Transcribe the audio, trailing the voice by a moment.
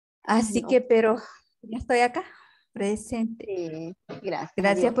Así No. que, pero ya estoy acá, presente. Sí, gracias. a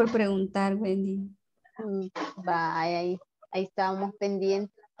Gracias Dios. por preguntar, Wendy. Bye, ahí estábamos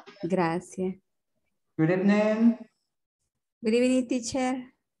pendientes. Gracias. Good evening. Good evening,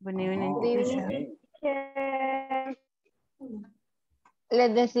 teacher. Good evening, Oh, teacher. okay.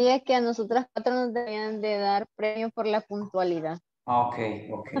 Les decía que a nosotras 4 nos debían de dar premio por la puntualidad.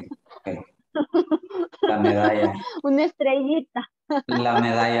 Okay. La medalla. Una estrellita. La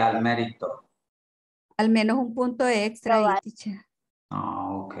medalla al mérito. Al menos un punto extra ahí, Cabal. teacher.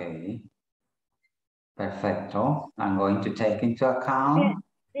 Oh, okay. Perfecto. I'm going to take into account.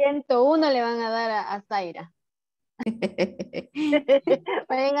 101 le van a dar a Zaira.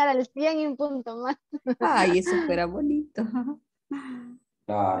 Va a llegar al 100 y un punto más. Ay, eso fuera bonito.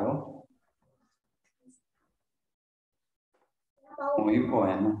 Claro. Muy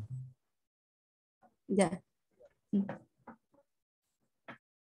bueno. Ya.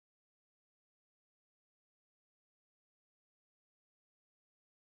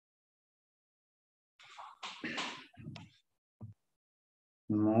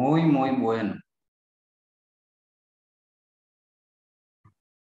 Muy bueno.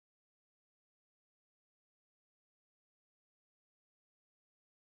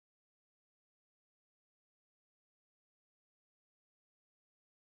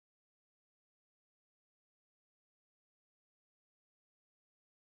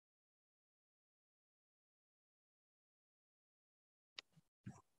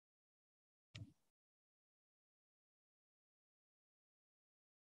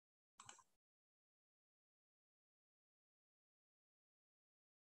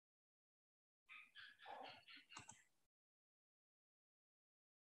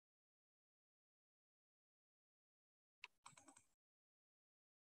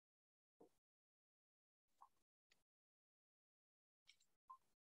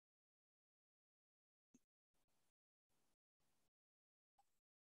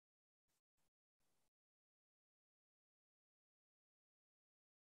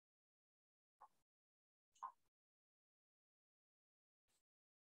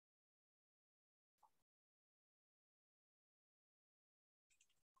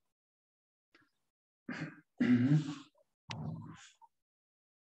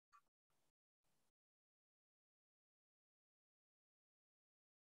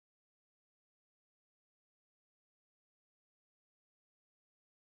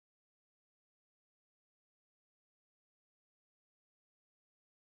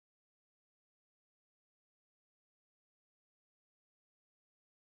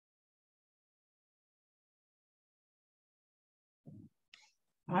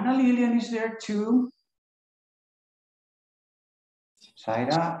 Anna Lillian is there too.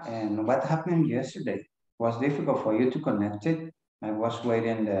 Zaira, and what happened yesterday? Was difficult for you to connect it? I was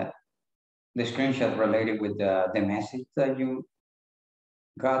waiting the screenshot related with the message that you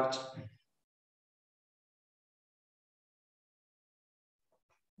got.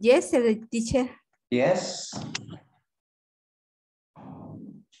 Yes, teacher. Yes.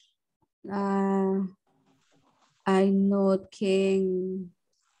 I not can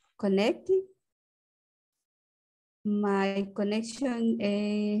connect it. My connection,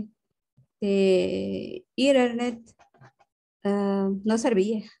 the internet no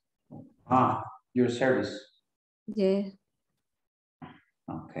servía. Your service. Yeah.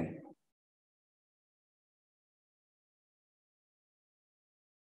 Okay.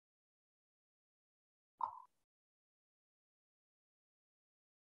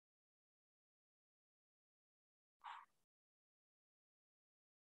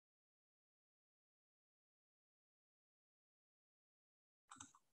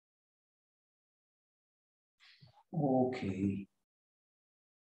 Okay.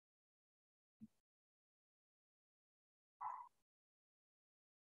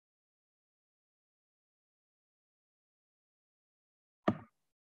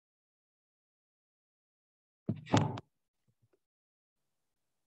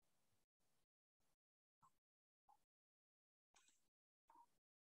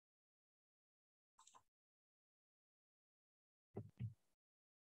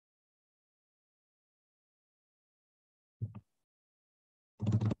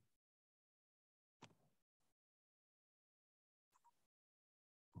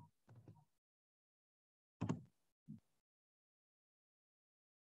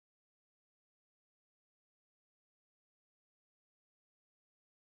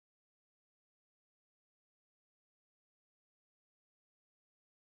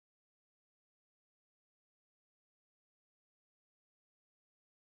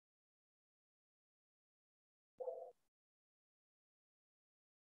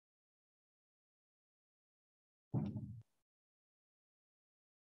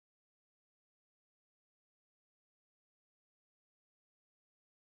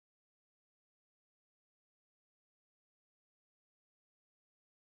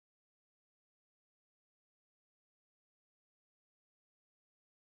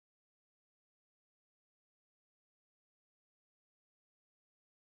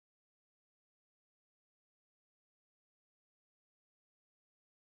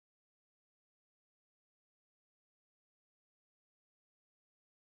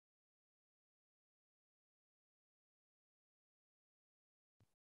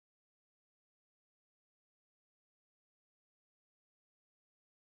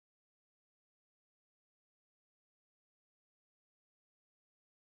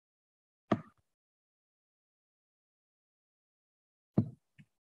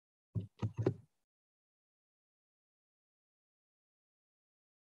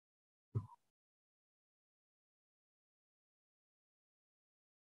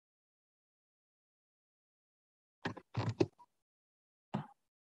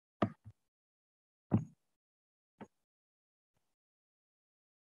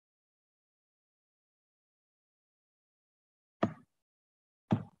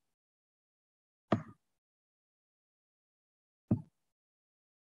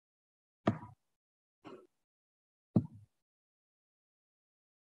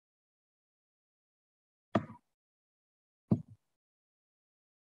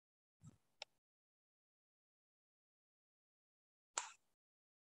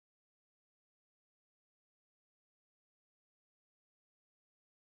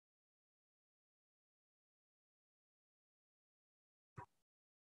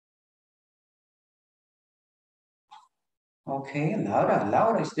 Okay,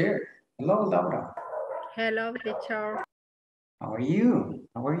 Laura is there. Hello, Laura. Hello, teacher. How are you?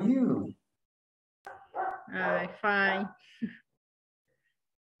 How are you? I'm fine.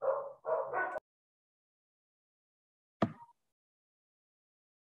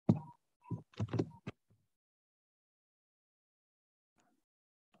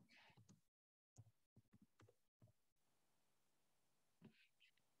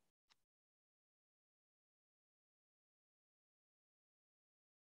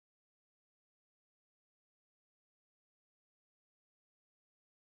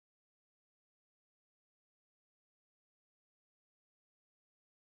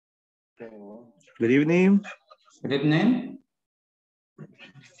 Good evening. Good evening.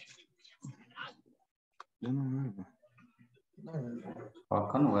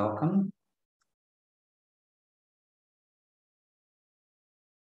 Welcome, welcome.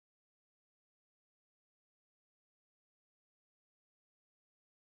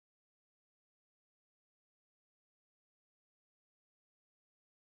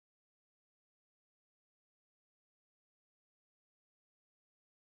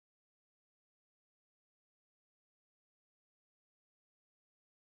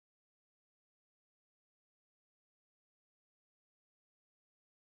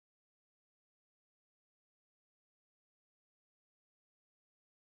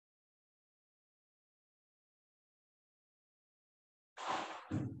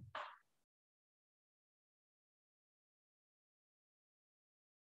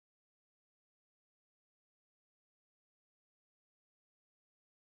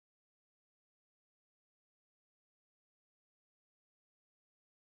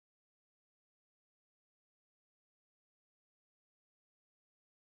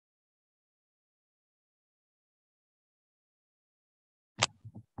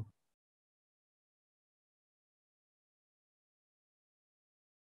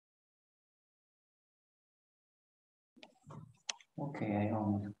 Okay, I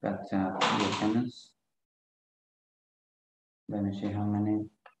almost got the attendance. Let me see how many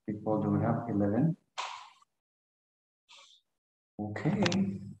people do we have? 11.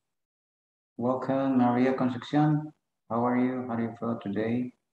 Okay. Welcome, Maria Concepcion. How are you? How do you feel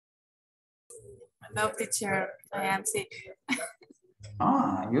today? No, teacher, I am sick.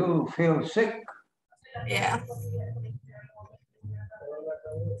 Ah, you feel sick. Yeah.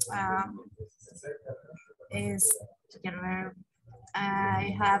 Is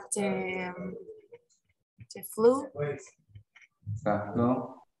I have the flu. The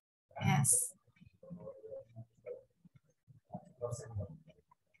flu. Yes.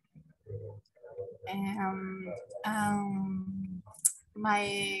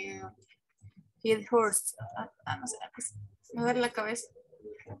 My head hurts. No sé, me duele la cabeza.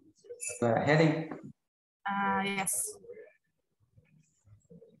 The headache. Yes.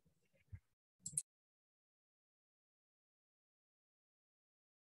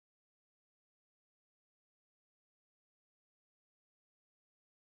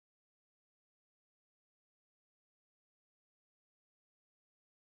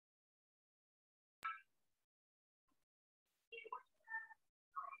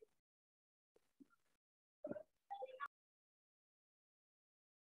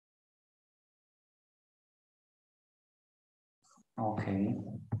 Okay.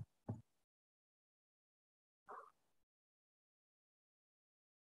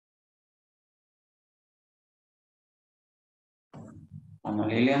 Ana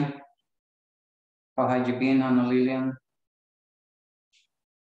Lilian. How have you been, Ana Lilian?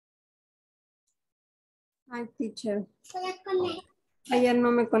 Hi, teacher. Ayer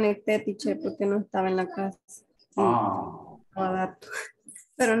no me conecté, teacher, porque no estaba en la casa. Ah,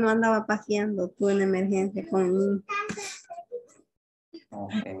 Pero no andaba paseando, tuve una emergencia con mí.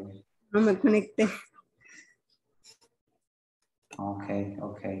 okay. No me conecté. Okay,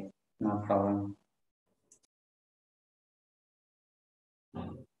 okay. No problem.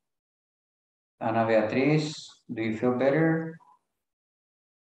 Ana Beatriz, do you feel better?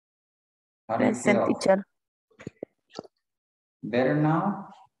 How do you Present, feel? teacher. Better now?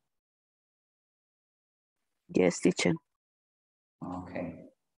 Yes, teacher. Okay.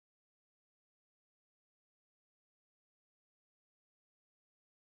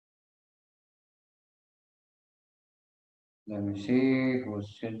 Let me see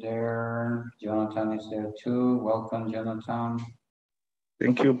who's there. Jonathan is there too. Welcome, Jonathan.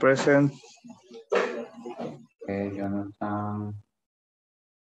 Thank you, present. Okay, Jonathan.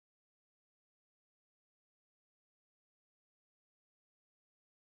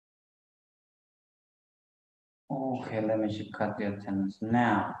 Okay, let me just cut the attendance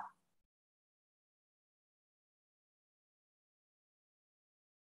now.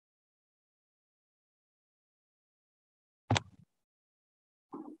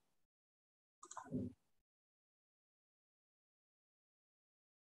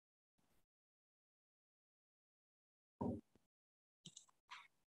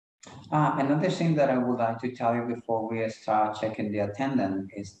 Another thing that I would like to tell you before we start checking the attendance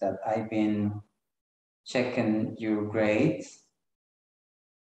is that I've been checking your grades.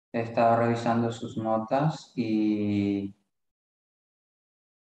 He estado revisando sus notas y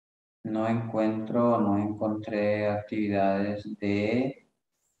no encontré actividades de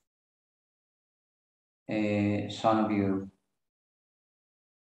some of you.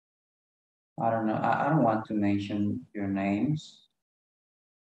 I don't know. I don't want to mention your names,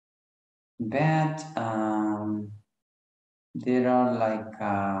 but there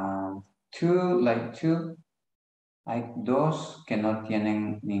are hay dos que no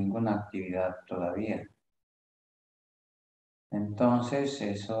tienen ninguna actividad todavía. Entonces,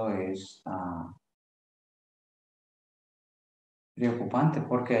 eso es preocupante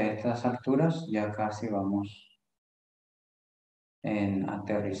porque a estas alturas ya casi vamos en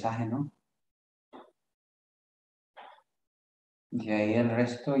aterrizaje, ¿no? Y ahí el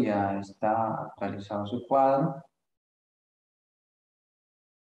resto ya está actualizado su cuadro.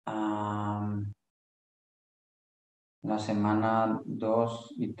 La semana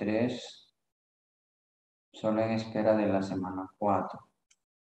 2 y 3 solo en espera de la semana 4.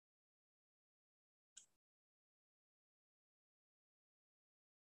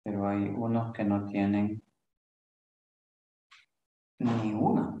 Pero hay unos que no tienen ni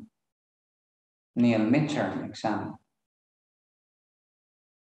una, ni el midterm exam.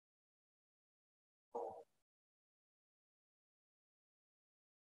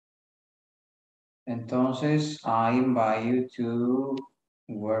 Entonces, I invite you to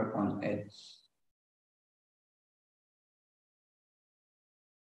work on it.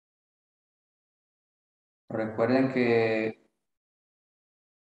 Recuerden que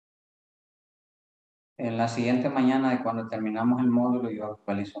en la siguiente mañana de cuando terminamos el módulo yo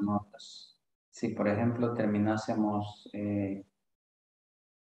actualizo notas. Si por ejemplo terminásemos, un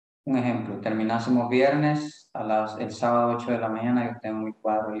ejemplo, terminásemos viernes el sábado 8 de la mañana, yo tengo mi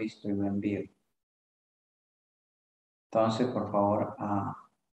cuadro listo y lo envío. Entonces, por favor,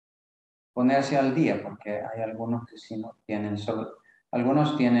 ponerse al día, porque hay algunos que sí no tienen,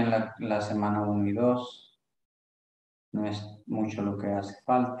 algunos tienen la semana 1 y 2, no es mucho lo que hace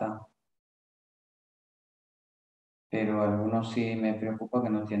falta, pero algunos sí me preocupa que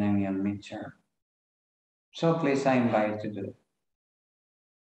no tienen ni el midterm. So please, I invite you to do it.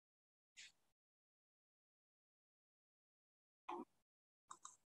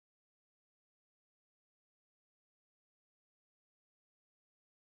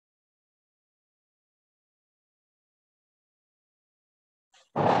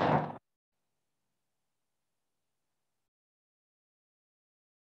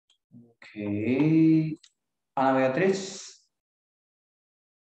 Ok. Ana Beatriz.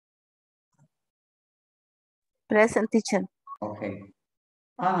 Present, teacher. Ok.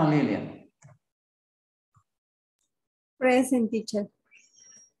 Ana Lilian. Present, teacher.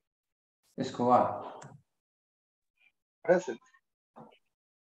 Escobar. Present.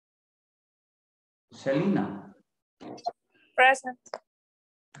 Celina. Present.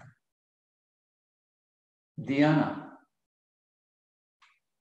 Diana.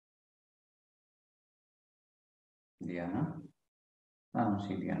 Diana. No,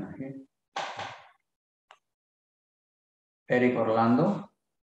 sí, Diana. ¿Qué? Eric Orlando.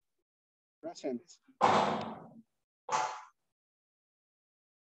 Present.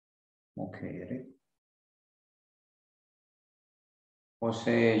 Ok, Eric.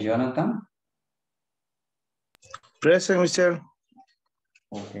 José Jonathan. Present, Michelle.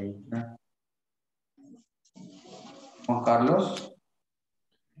 Ok. Juan Carlos.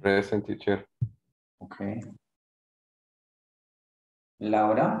 Present, teacher. Ok.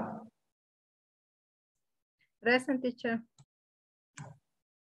 Laura. Present, teacher.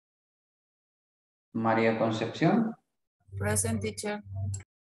 María Concepción. Present, teacher.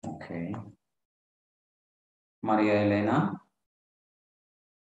 Ok. María Elena.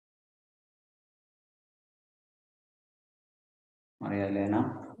 María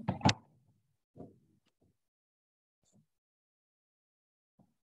Elena.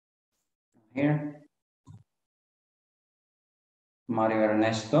 Here. Mario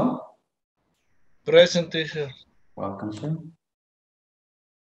Ernesto. Present, teacher. Welcome, sir.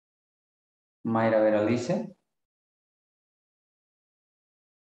 Mayra Veralice.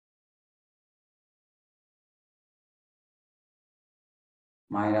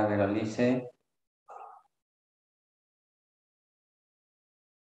 Mayra Veralice.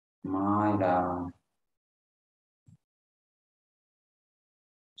 Mayra.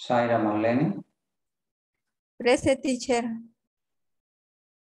 Zaira Marlene. Present, teacher.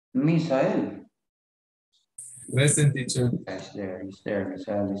 Misael. Present, teacher. Yes, there is there.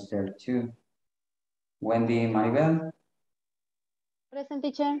 Michelle is there too. Wendy, Maribel. Present,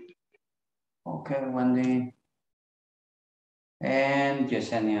 teacher. Okay, Wendy. And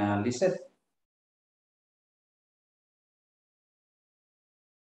Yesenia Lisette.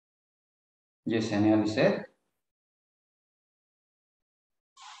 Yesenia Lisette.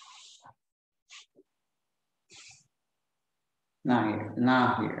 Not here,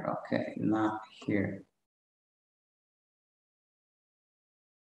 not here. Okay, not here.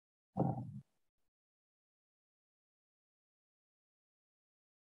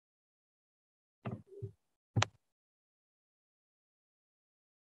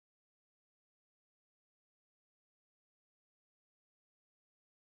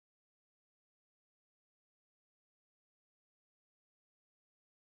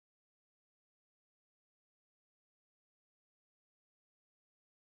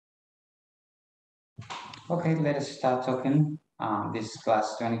 Okay, let us start talking. This is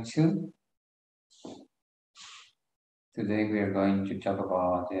class 22. Today we are going to talk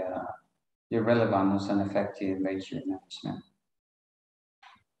about the relevance and effective wage management.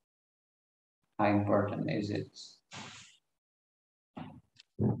 How important is it?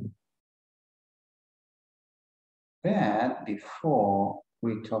 But before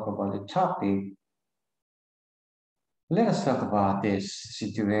we talk about the topic, let us talk about these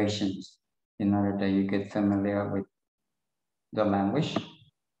situations in order that you get familiar with the language.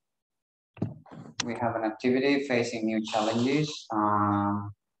 We have an activity facing new challenges.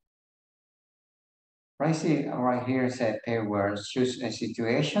 Right here said pair words. Choose a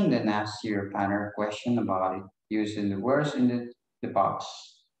situation, then ask your partner a question about it using the words in the box.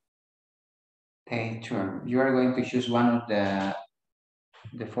 Pay term. You are going to choose one of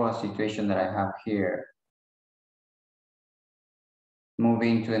the four situations that I have here.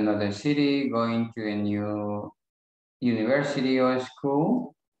 Moving to another city, going to a new university or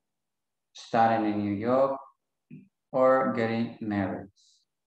school, starting in New York, or getting married.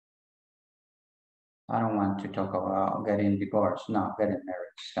 I don't want to talk about getting divorced. No, getting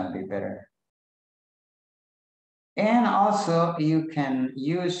married can be better. And also you can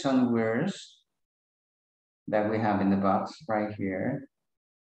use some words that we have in the box right here.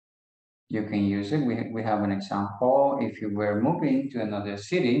 You can use it. We have an example. If you were moving to another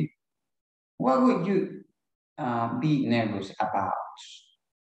city, what would you be nervous about?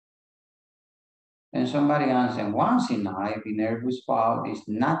 And somebody answered, one thing I'd be nervous about is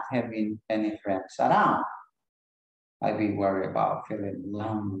not having any friends around. I'd be worried about feeling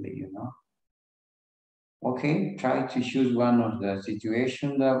lonely, you know. Okay, try to choose one of the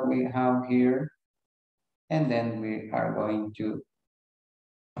situations that we have here. And then we are going to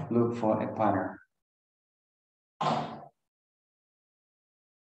look for a pattern.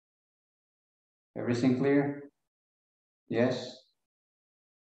 Everything clear? Yes?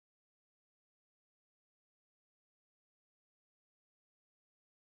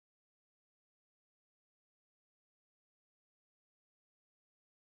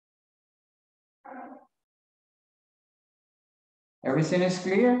 Everything is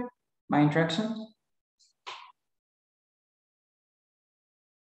clear? My instructions?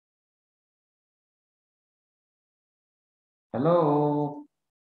 Hello?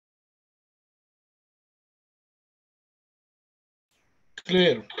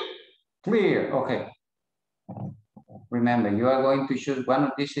 Clear. Clear, okay. Remember, you are going to choose one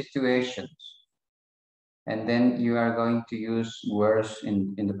of these situations. And then you are going to use words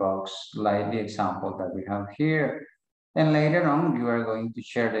in the box, like the example that we have here. And later on, you are going to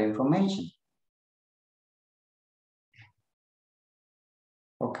share the information.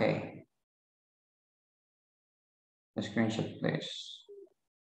 Okay. The screenshot, please.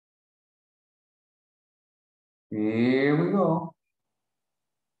 Here we go.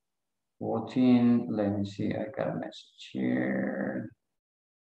 14, let me see, I got a message here.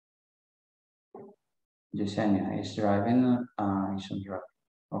 Yesenia is driving, is on driving.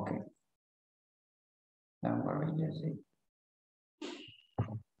 Okay. Don't worry, Jesse.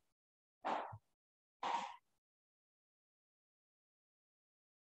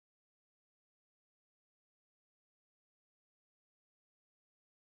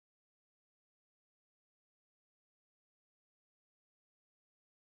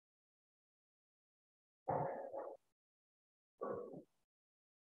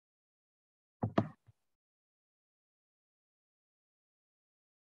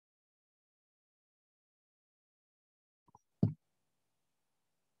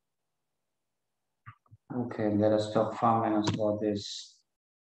 Okay, let us talk 5 minutes about this.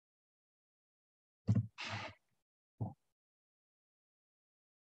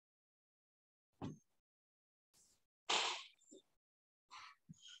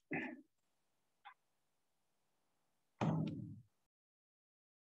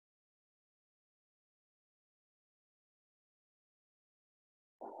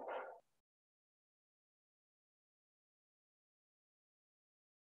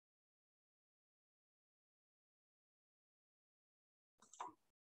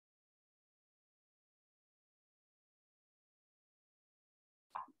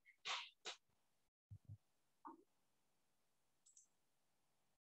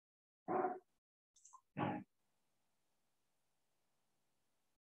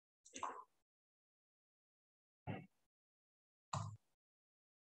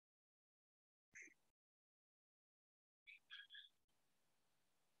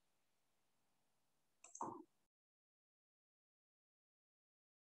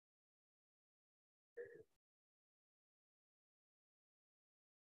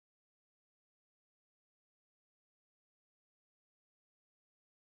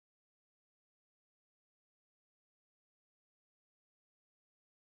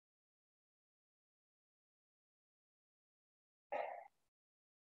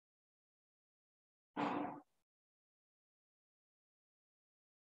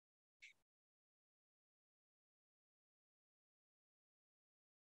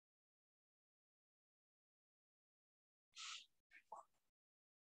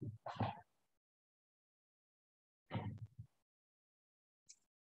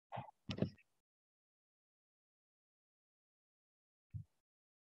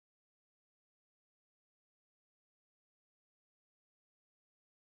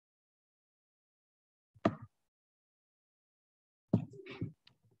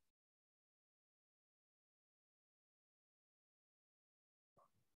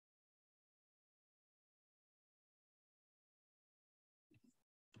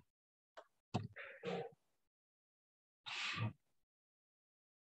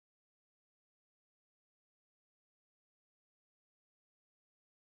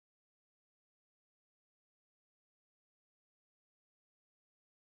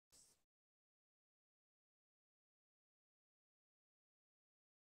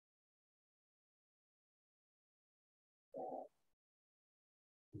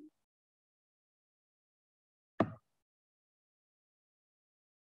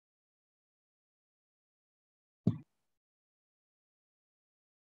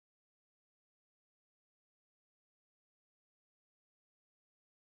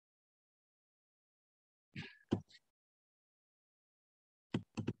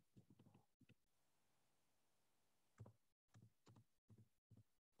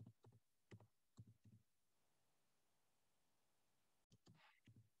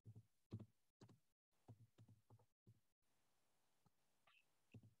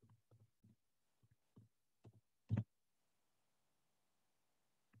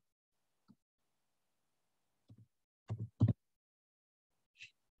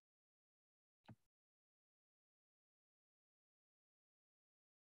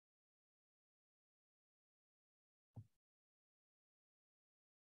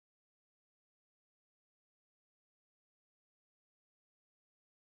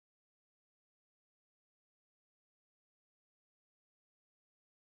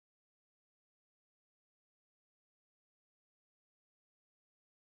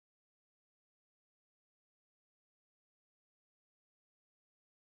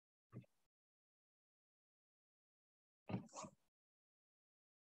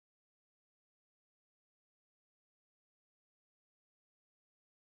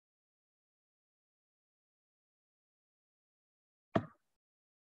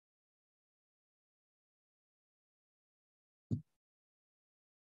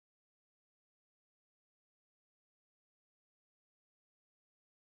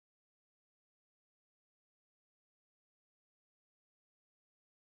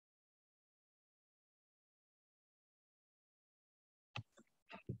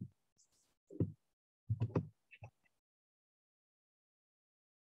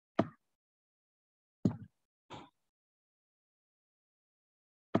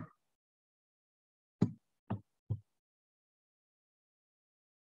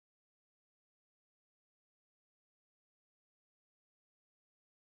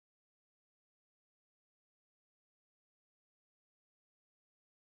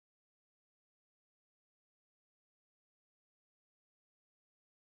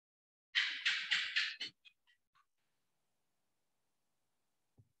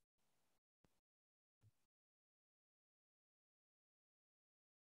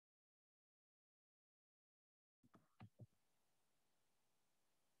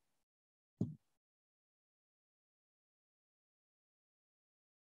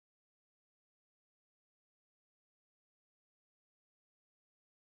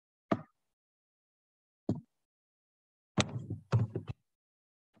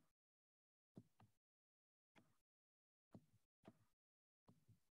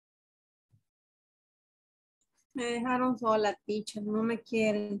 Me dejaron sola, teacher, no me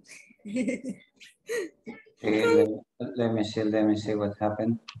quieren. Okay, let me see what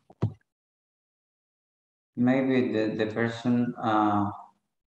happened. Maybe the person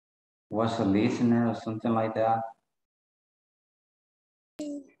was a listener or something like that.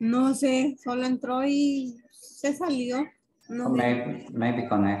 No sé, solo entró y se salió. No Or sé. maybe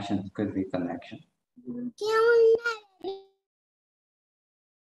connection, could be connection.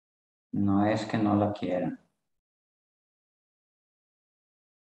 No es que no la quieran.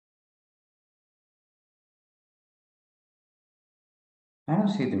 I don't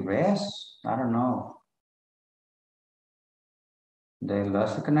see the rest. I don't know. They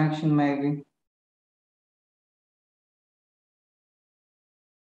lost the connection, maybe.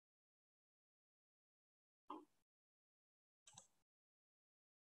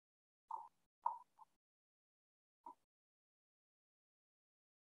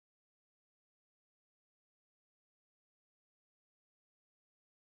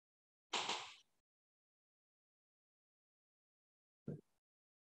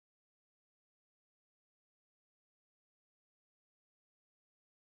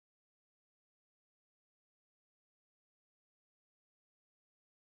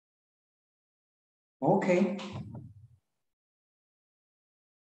 Okay.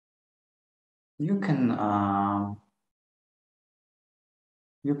 You can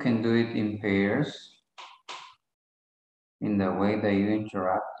do it in pairs. In the way that you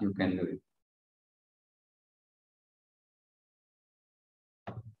interact, you can do it.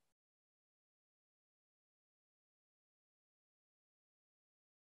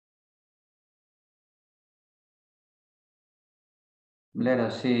 Let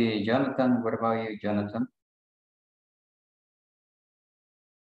us see, Jonathan, what about you, Jonathan?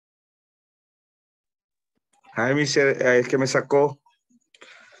 Ay, es que me sacó.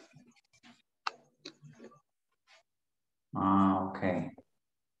 Okay.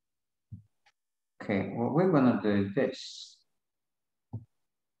 Okay, what we're gonna do is this.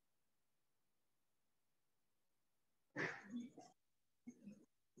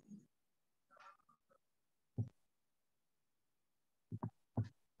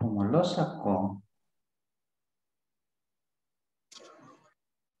 Como lo sacó,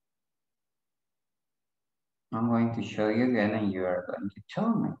 I'm going to show you again and you are going to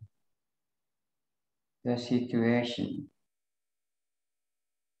tell me the situation.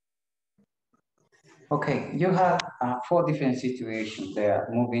 Okay, you have 4 different situations there.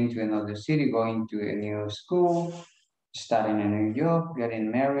 Moving to another city, going to a new school, starting a new job,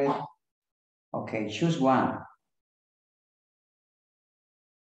 getting married. Okay, choose one.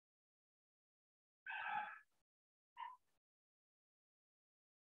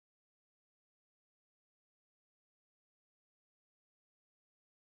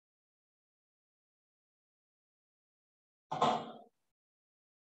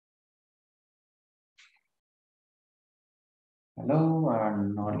 Hello,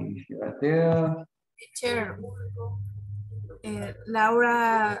 I'm not if you are there. Teacher,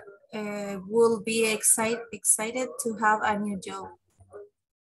 Laura will be excited to have a new job.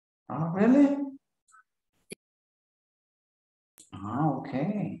 Oh, really? Oh,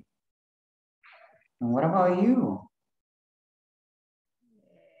 okay. And what about you?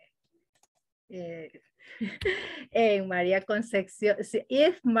 Maria Concepcion,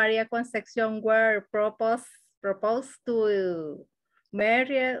 if Maria Concepcion were proposed to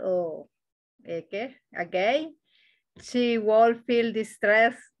marry or again, she would feel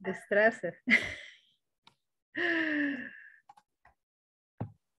distressed.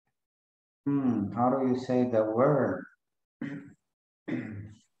 How do you say the word?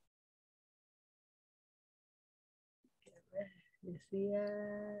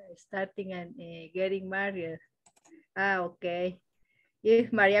 Starting and getting married. Okay.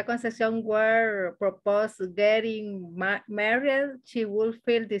 If Maria Concepcion were proposed getting married, she would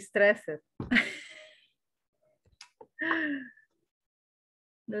feel distressed.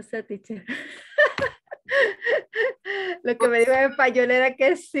 No sé, teacher. Lo que me dijo en español era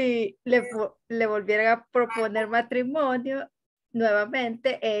que si le volvieran a proponer matrimonio,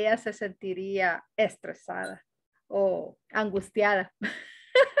 nuevamente ella se sentiría estresada o angustiada.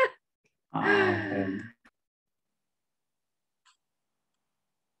 Okay.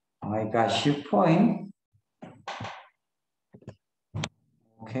 I got your point.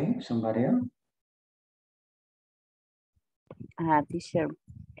 Okay, somebody else? Teacher,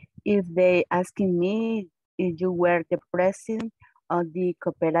 if they asking me if you were the president of the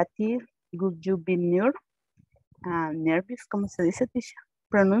cooperative, would you be nervous? ¿Cómo se dice, teacher?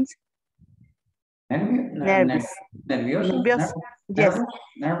 Pronuncia. Nervous? Nervous. Nervioso? Nervioso. Yes.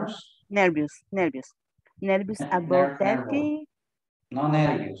 Nervous? Nervous. Nervous about Nervous. taking. No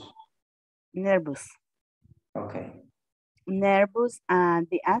nervios. Nervous. Okay. Nervous, and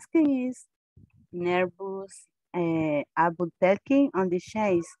the asking is nervous about taking on the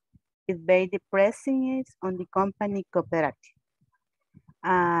chase. It's very depressing on the company cooperative.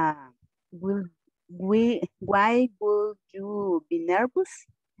 Why would you be nervous?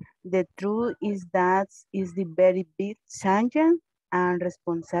 The truth is that is the very big change and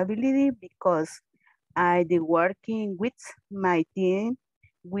responsibility because I the working with my team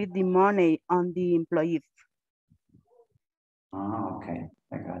with the money on the employees. Ah, okay,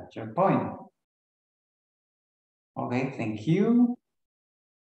 I got your point. Okay, thank you.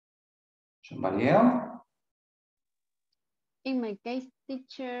 Somebody else? In my case,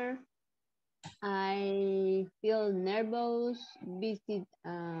 teacher, I feel nervous, visit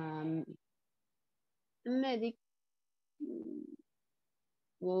medic,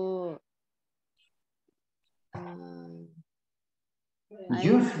 or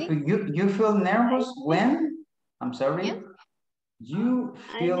You feel nervous when? I'm sorry? Yeah. You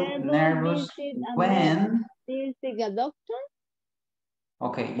I feel never nervous when? visit a doctor.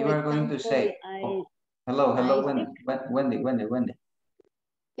 Okay, you For are going to say, example, hello, I Wendy.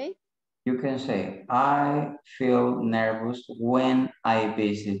 Okay. You can say, I feel nervous when I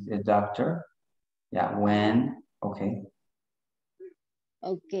visit the doctor. Yeah, when, okay.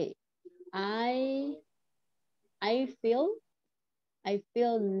 Okay. I feel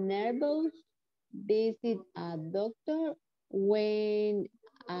nervous visit a doctor when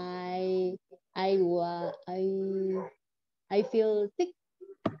I feel sick,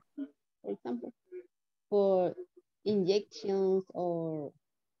 for example, for injections or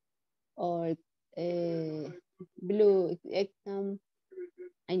blue exam.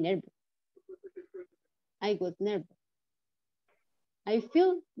 I nervous. I was nervous. I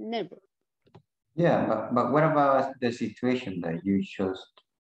feel nervous. Yeah, but what about the situation that you chose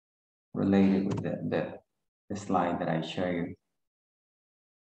related with the slide that I show you?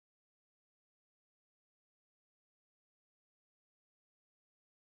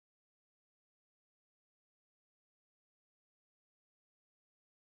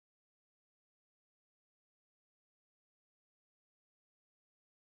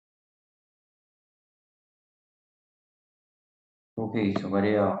 Okay,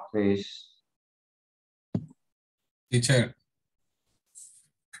 somebody else, please. Teacher,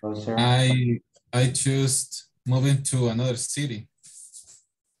 Oh, sir. I choose moving to another city.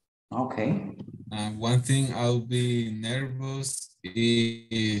 Okay. One thing I'll be nervous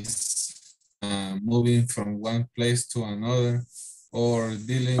is moving from one place to another or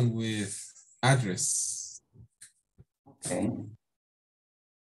dealing with address. Okay.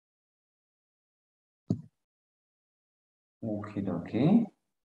 Okay.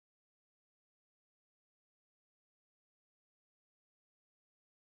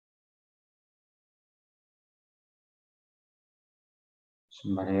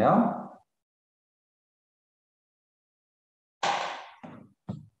 Somebody else?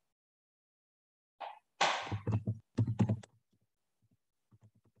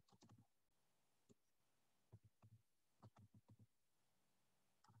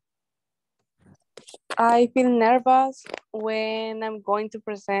 I feel nervous when I'm going to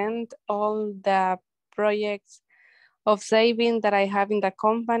present all the projects of saving that I have in the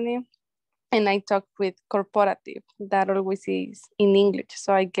company, and I talk with corporative that always is in English,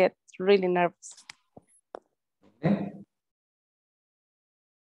 so I get really nervous. Okay.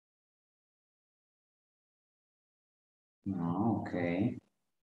 No, okay.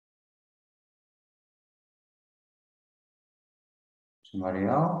 Somebody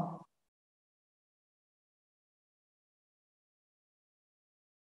else?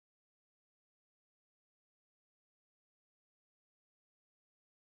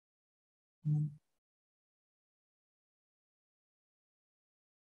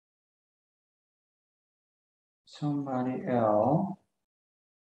 Somebody else?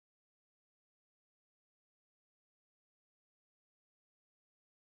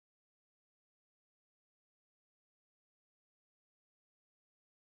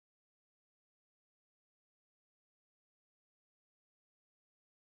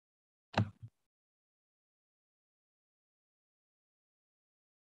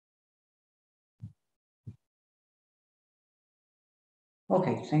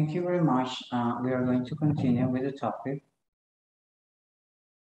 Okay, thank you very much. We are going to continue with the topic.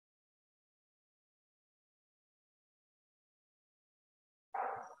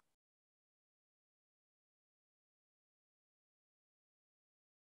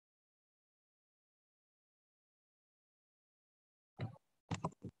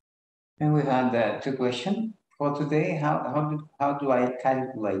 And we had two questions for today. How do I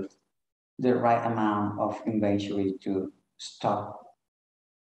calculate the right amount of inventory to stock?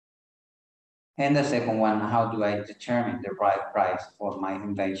 And the second one, how do I determine the right price for my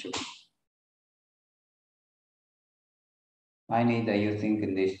inventory? I need that you think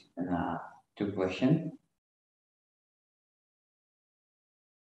in these two questions.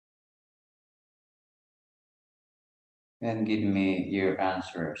 And give me your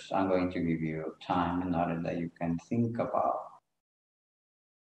answers. I'm going to give you time in order that you can think about.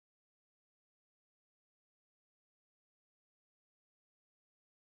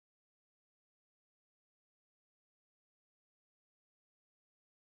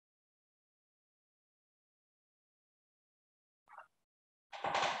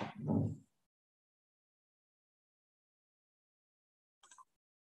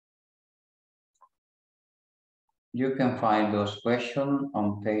 You can find those questions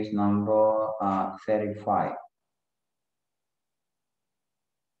on page number 35.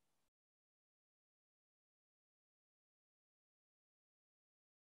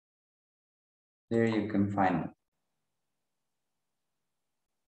 There you can find it.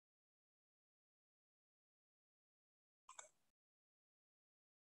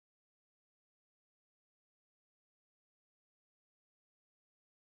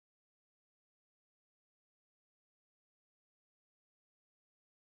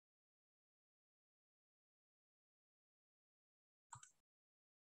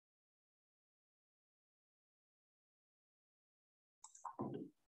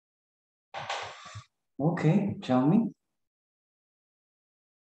 Okay, tell me.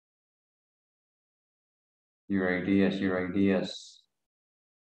 Your ideas.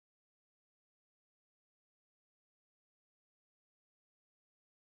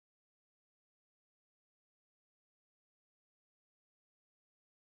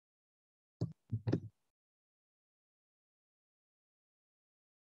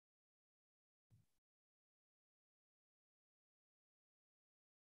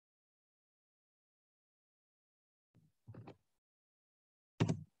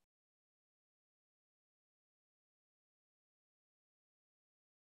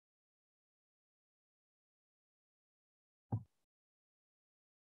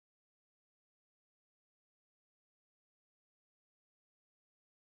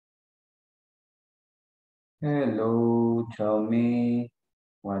 Hello, tell me,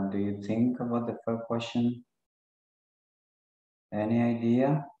 what do you think about the first question? Any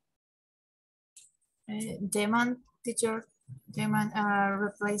idea? Demand, teacher, demand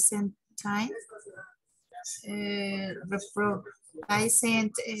replacement time,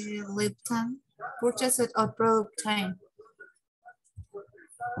 replacement lead time, purchase or product time.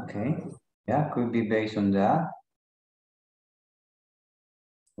 Okay, yeah, could be based on that.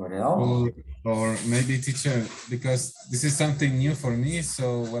 What else? Or maybe teacher, because this is something new for me.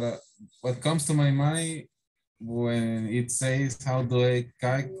 So what comes to my mind when it says how do I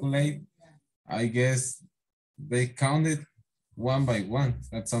calculate, I guess they count it one by one.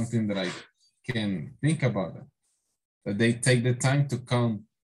 That's something that I can think about. That they take the time to count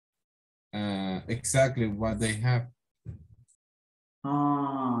exactly what they have.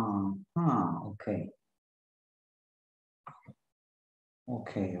 Okay.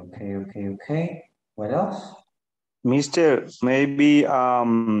 Okay. What else? Mister, maybe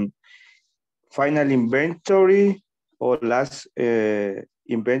final inventory or last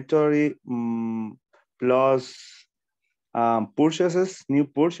inventory plus purchases, new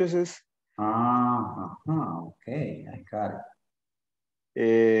purchases. Okay, I got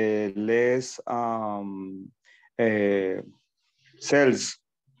it. Less sales.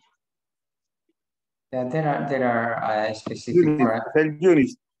 Yeah, there are specific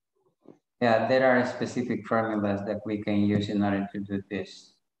units. Yeah, there are specific formulas that we can use in order to do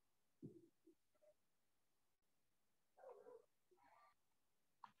this.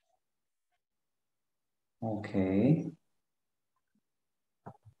 Okay.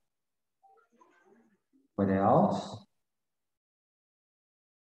 What else?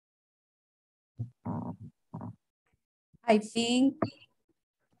 I think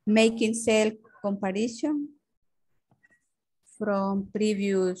making sale comparison from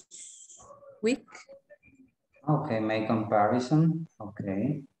previous week. Okay, make comparison.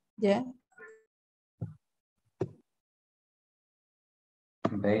 Okay. Yeah.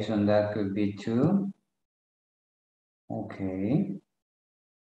 Based on that could be 2. Okay.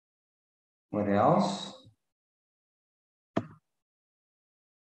 What else?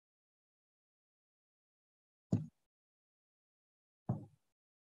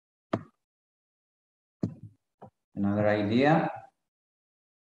 Another idea?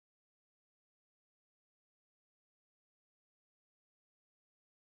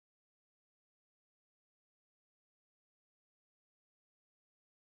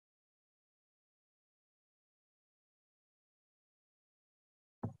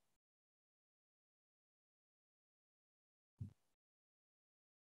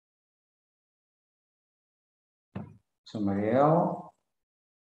 Somebody else?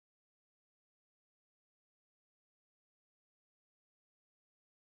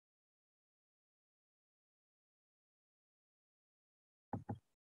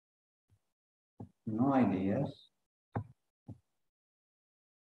 No ideas.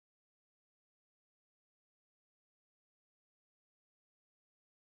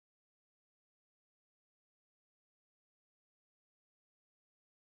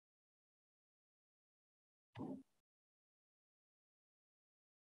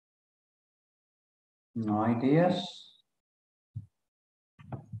 No ideas.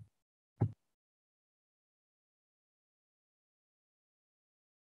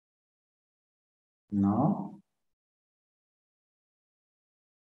 No.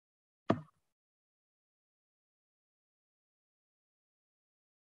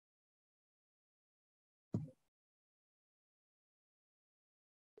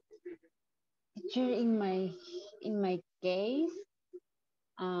 Teacher, in my case,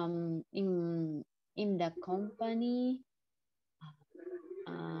 in the company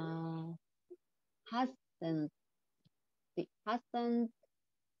hasn't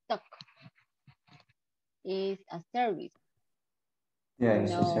stock is a service. Yeah,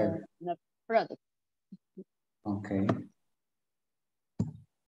 it's a No, service. not product. Okay.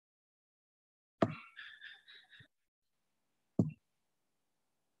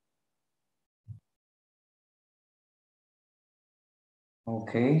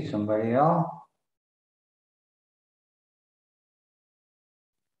 Okay, somebody else?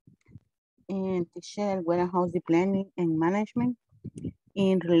 And teacher, warehouse planning and management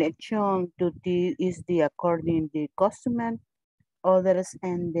in relation to this is the according the customer, others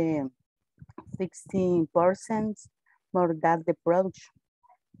and the 16% more than the production.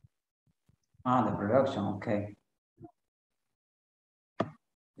 Ah, the production, okay.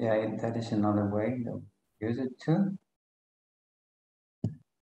 Yeah, that is another way to use it too.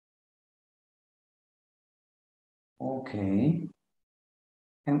 Okay.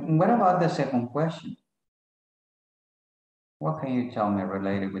 And what about the second question? What can you tell me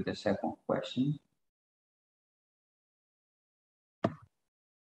related with the second question?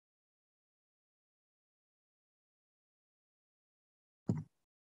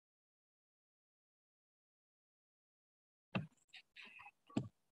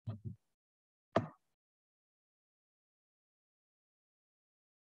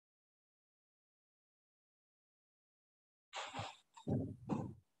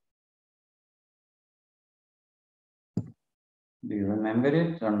 Do you remember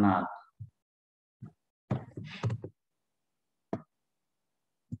it or not?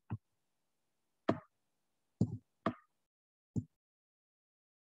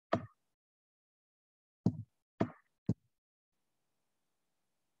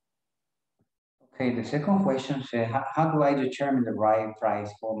 Okay, the second question says, how do I determine the right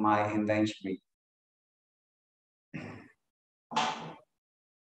price for my inventory?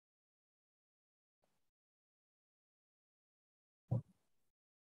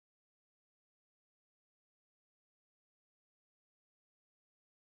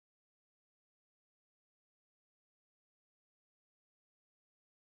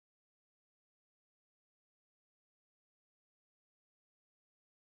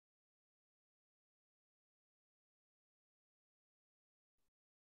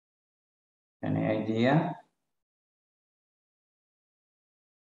 Any idea?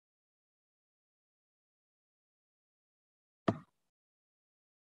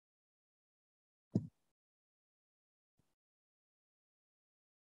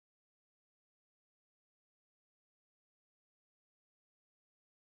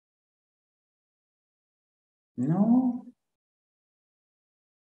 No?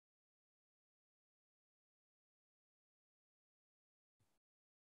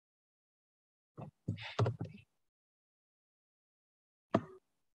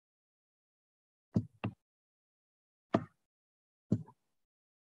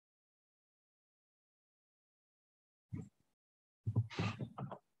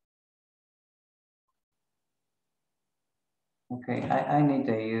 Okay, I need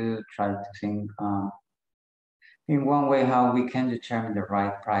that you try to think in one way how we can determine the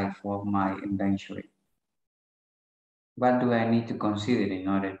right price for my inventory. What do I need to consider in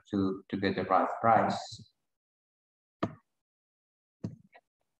order to get the right price?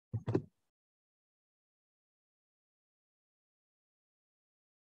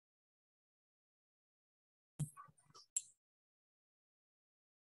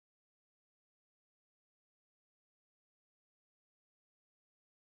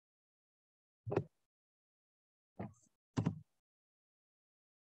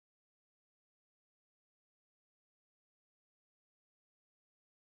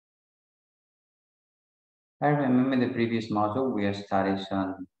 I remember the previous module we studied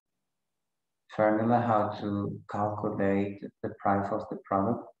some formula how to calculate the price of the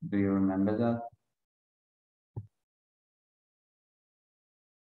product. Do you remember that?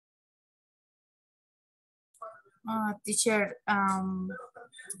 Teacher,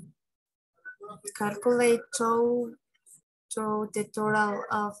 calculate through the total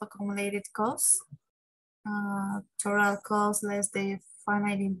of accumulated costs. Total cost less the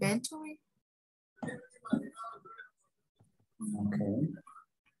finite inventory. Okay.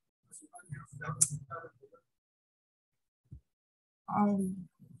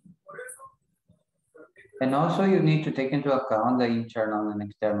 And also you need to take into account the internal and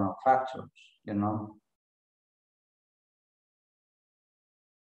external factors, you know.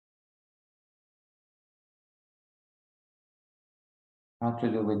 How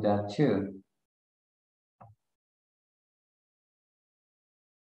to do with that too.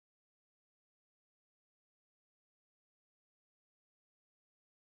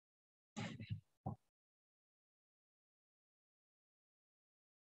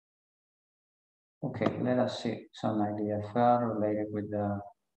 Okay, let us see some idea related with the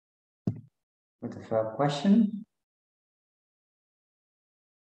third question.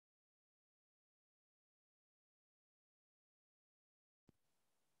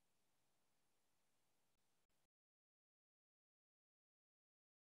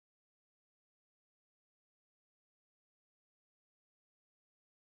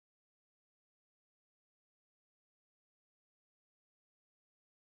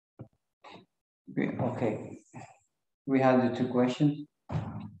 Okay, we had the two questions.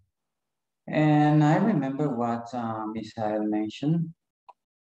 And I remember what Misael mentioned.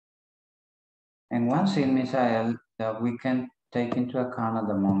 And one thing, Misael, that we can take into account at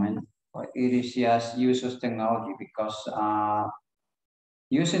the moment, it is just use of technology, because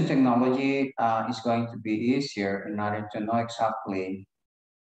using technology is going to be easier in order to know exactly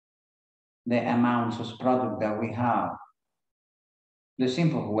the amounts of product that we have. The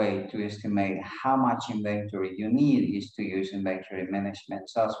simple way to estimate how much inventory you need is to use inventory management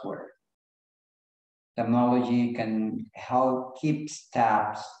software. Technology can help keep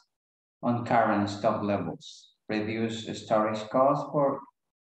tabs on current stock levels, reduce storage costs for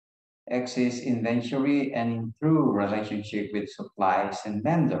excess inventory, and improve relationship with suppliers and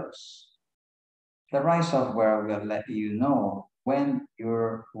vendors. The right software will let you know when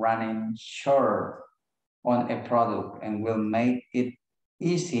you're running short on a product and will make it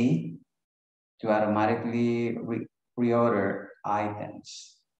easy to automatically reorder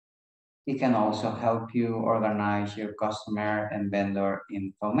items. It can also help you organize your customer and vendor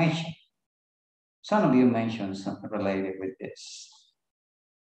information. Some of you mentioned something related with this.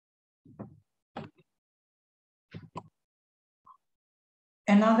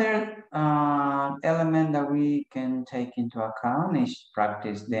 Another element that we can take into account is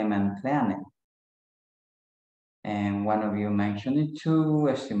practice demand planning. And one of you mentioned it too,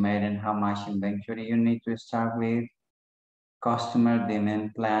 estimating how much inventory you need to start with. Customer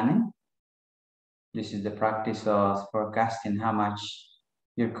demand planning. This is the practice of forecasting how much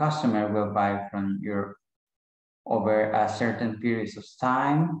your customer will buy from you over a certain periods of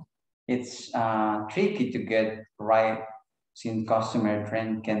time. It's tricky to get right, since customer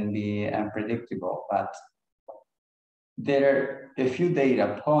trend can be unpredictable, but there are a few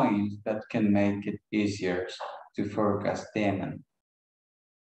data points that can make it easier to forecast demand.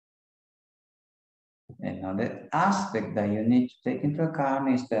 Another aspect that you need to take into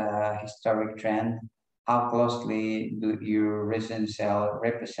account is the historic trend. How closely do your recent sale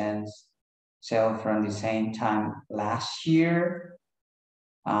represents sale from the same time last year?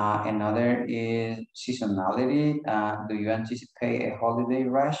 Another is seasonality. Do you anticipate a holiday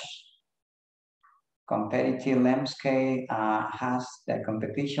rush? Competitive landscape. Has the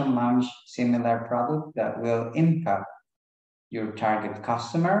competition launched similar product that will impact your target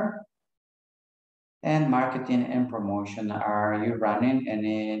customer? And marketing and promotion. Are you running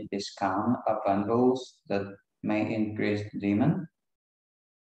any discount or bundles that may increase demand?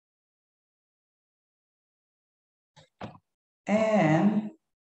 And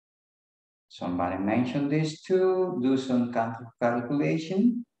somebody mentioned this too, do some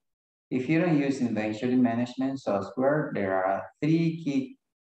calculation. If you don't use inventory management software, there are three key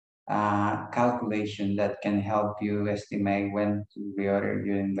calculations that can help you estimate when to reorder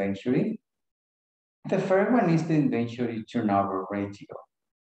your inventory. The first one is the inventory turnover ratio,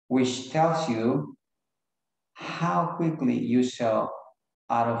 which tells you how quickly you sell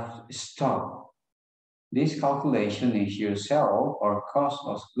out of stock. This calculation is your sell or cost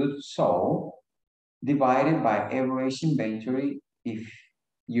of goods sold divided by average inventory. If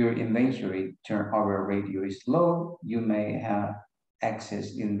your inventory turnover ratio is low, you may have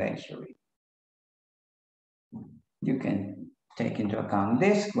excess inventory. You can take into account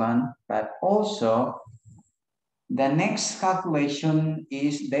this one, but also the next calculation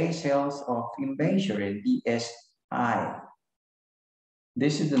is days sales of inventory, DSI.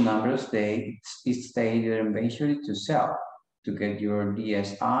 This is the number of days it stays your inventory to sell. To get your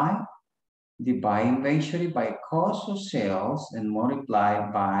DSI, divide inventory by cost of sales and multiply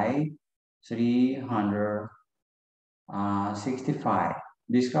by 365.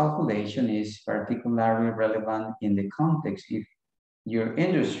 This calculation is particularly relevant in the context of your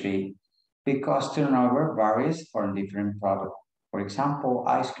industry because turnover varies for different products. For example,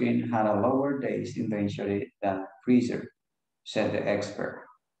 ice cream had a lower days inventory than freezer, said the expert.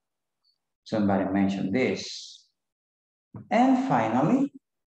 Somebody mentioned this. And finally,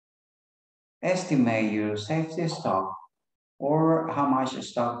 estimate your safety stock or how much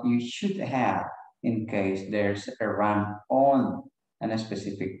stock you should have in case there's a run on a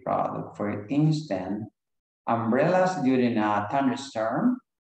specific product. For instance, umbrellas during a thunderstorm.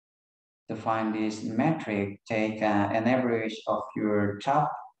 To find this metric, take an average of your top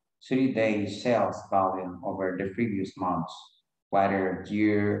 3 days sales volume over the previous months, whether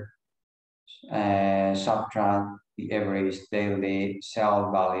year subtract the average daily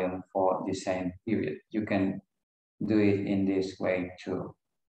sales volume for the same period. You can do it in this way too.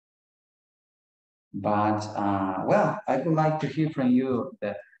 But, well, I would like to hear from you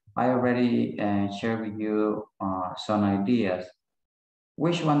that I already shared with you some ideas.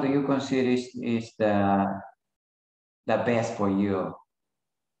 Which one do you consider is the best for you?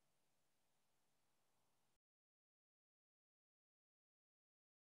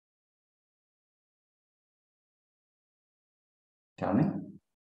 Tell me.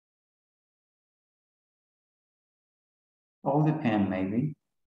 All depend, maybe.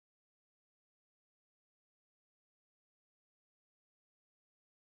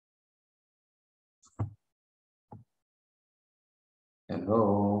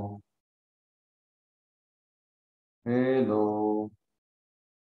 Hello. Hello.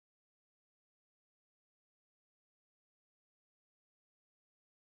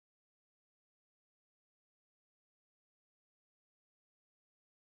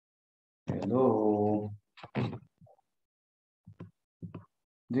 Hello.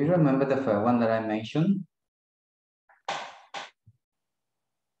 Do you remember the first one that I mentioned?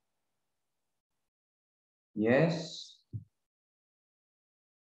 Yes.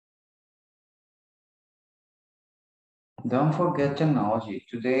 Don't forget technology.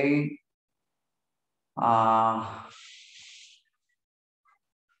 Today, all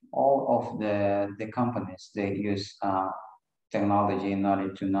of the companies, they use technology in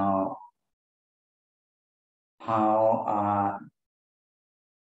order to know how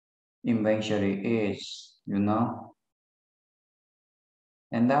inventory is, you know?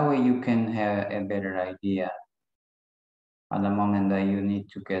 And that way you can have a better idea at the moment that you need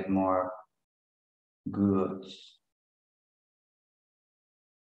to get more goods.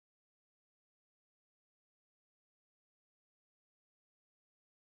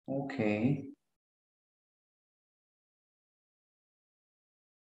 Okay.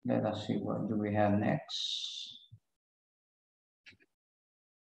 Let us see what do we have next.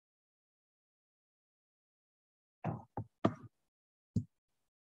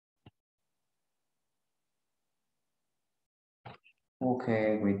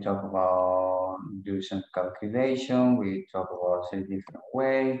 Okay, we talk about do some calculation. We talk about a different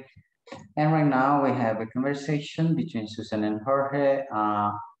way. And right now we have a conversation between Susan and Jorge.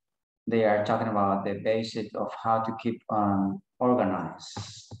 They are talking about the basics of how to keep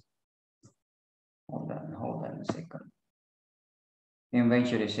organized. Hold on a second.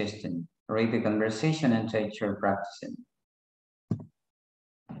 Inventory system. Read the conversation and take your practicing.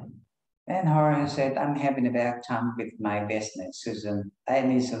 And Jorge said, I'm having a bad time with my business, Susan. I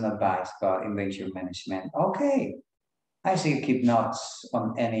need some advice about inventory management. Okay. I see you keep notes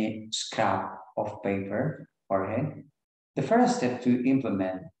on any scrap of paper, Jorge. The first step to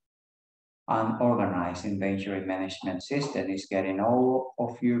implement an organized inventory management system is getting all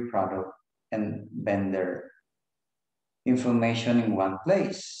of your product and vendor information in one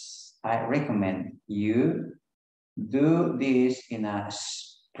place. I recommend you do this in a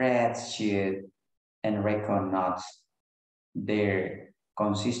spreadsheet and record notes there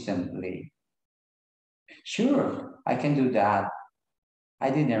consistently. Sure, I can do that.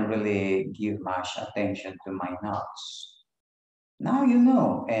 I didn't really give much attention to my notes. Now you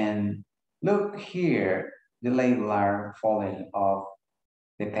know, and look here, the label are falling off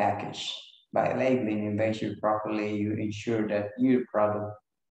the package. By labeling inventory properly, you ensure that your product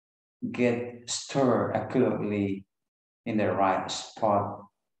get stored accurately in the right spot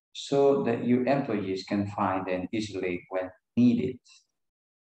so that your employees can find them easily when needed.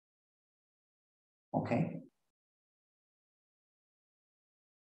 Okay.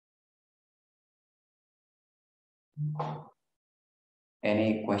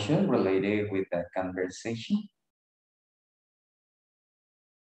 Any question related with that conversation?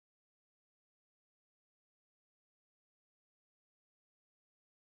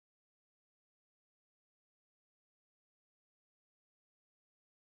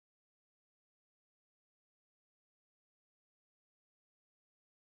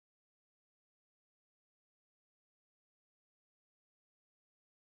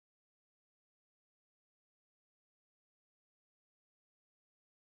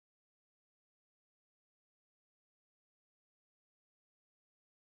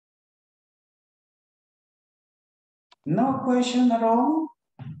 No question at all?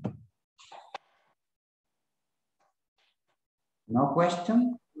 No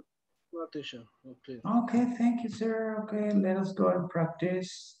question? No, teacher. Okay. Okay, thank you, sir. Okay, let us go and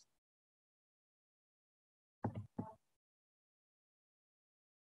practice.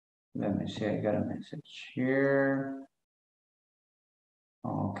 Let me see, I got a message here.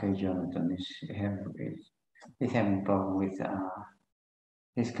 Okay, Jonathan is having problem with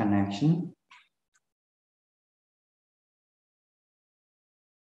his connection.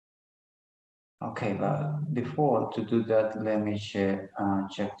 Okay, but before to do that, let me check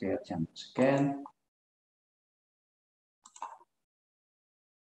the attendance again.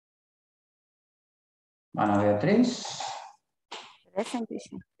 Ana Beatriz. Present,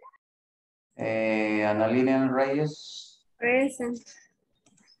 teacher. Ana Lilian Reyes. Present.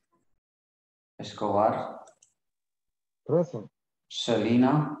 Escobar. Present.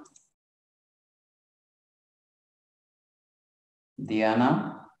 Selena.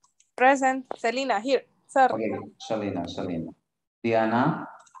 Diana. Present. Selena, here. Sorry. Okay, Selena. Diana.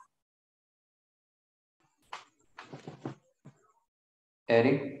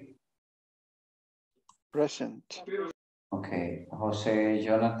 Eric. Present. Okay, Jose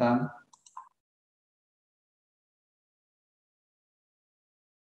Jonathan.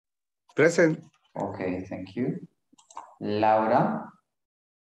 Present. Okay, thank you. Laura.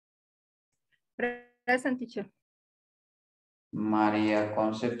 Present, teacher. María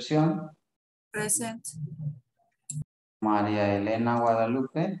Concepción. Present. María Elena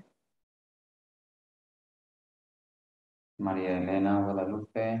Guadalupe. María Elena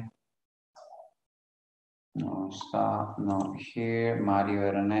Guadalupe. No está, no here. Mario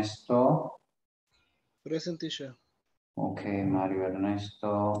Ernesto. Present, teacher. Okay, Mario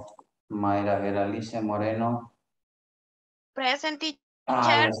Ernesto. Mayra Veralice Moreno. Present, teacher.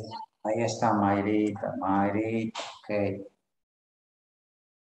 Ah, ahí está Mayrita, ok.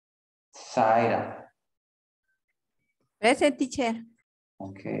 Zaira. Present, teacher.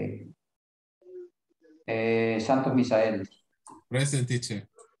 Ok. Santos Misael. Present, teacher.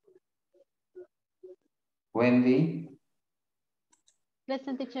 Wendy.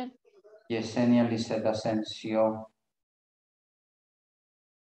 Present, teacher. Yesenia Lizeth Asensio.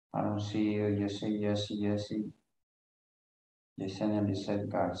 I don't see you. Yesenia Lizeth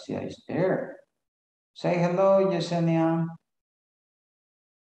Garcia is there. Say hello, Yesenia.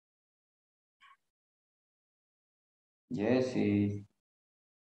 Jessie.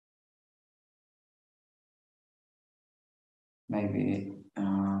 Maybe,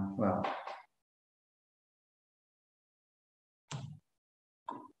 well.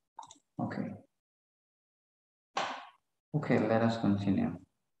 Okay. Okay, let us continue.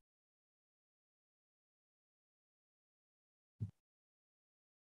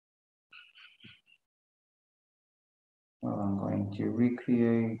 Well, I'm going to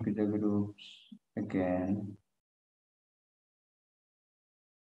recreate the groups again.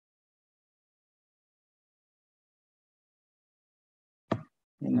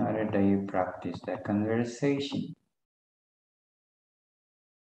 In order that you practice the conversation.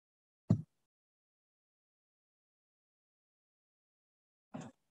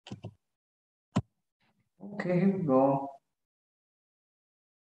 Okay, here we go.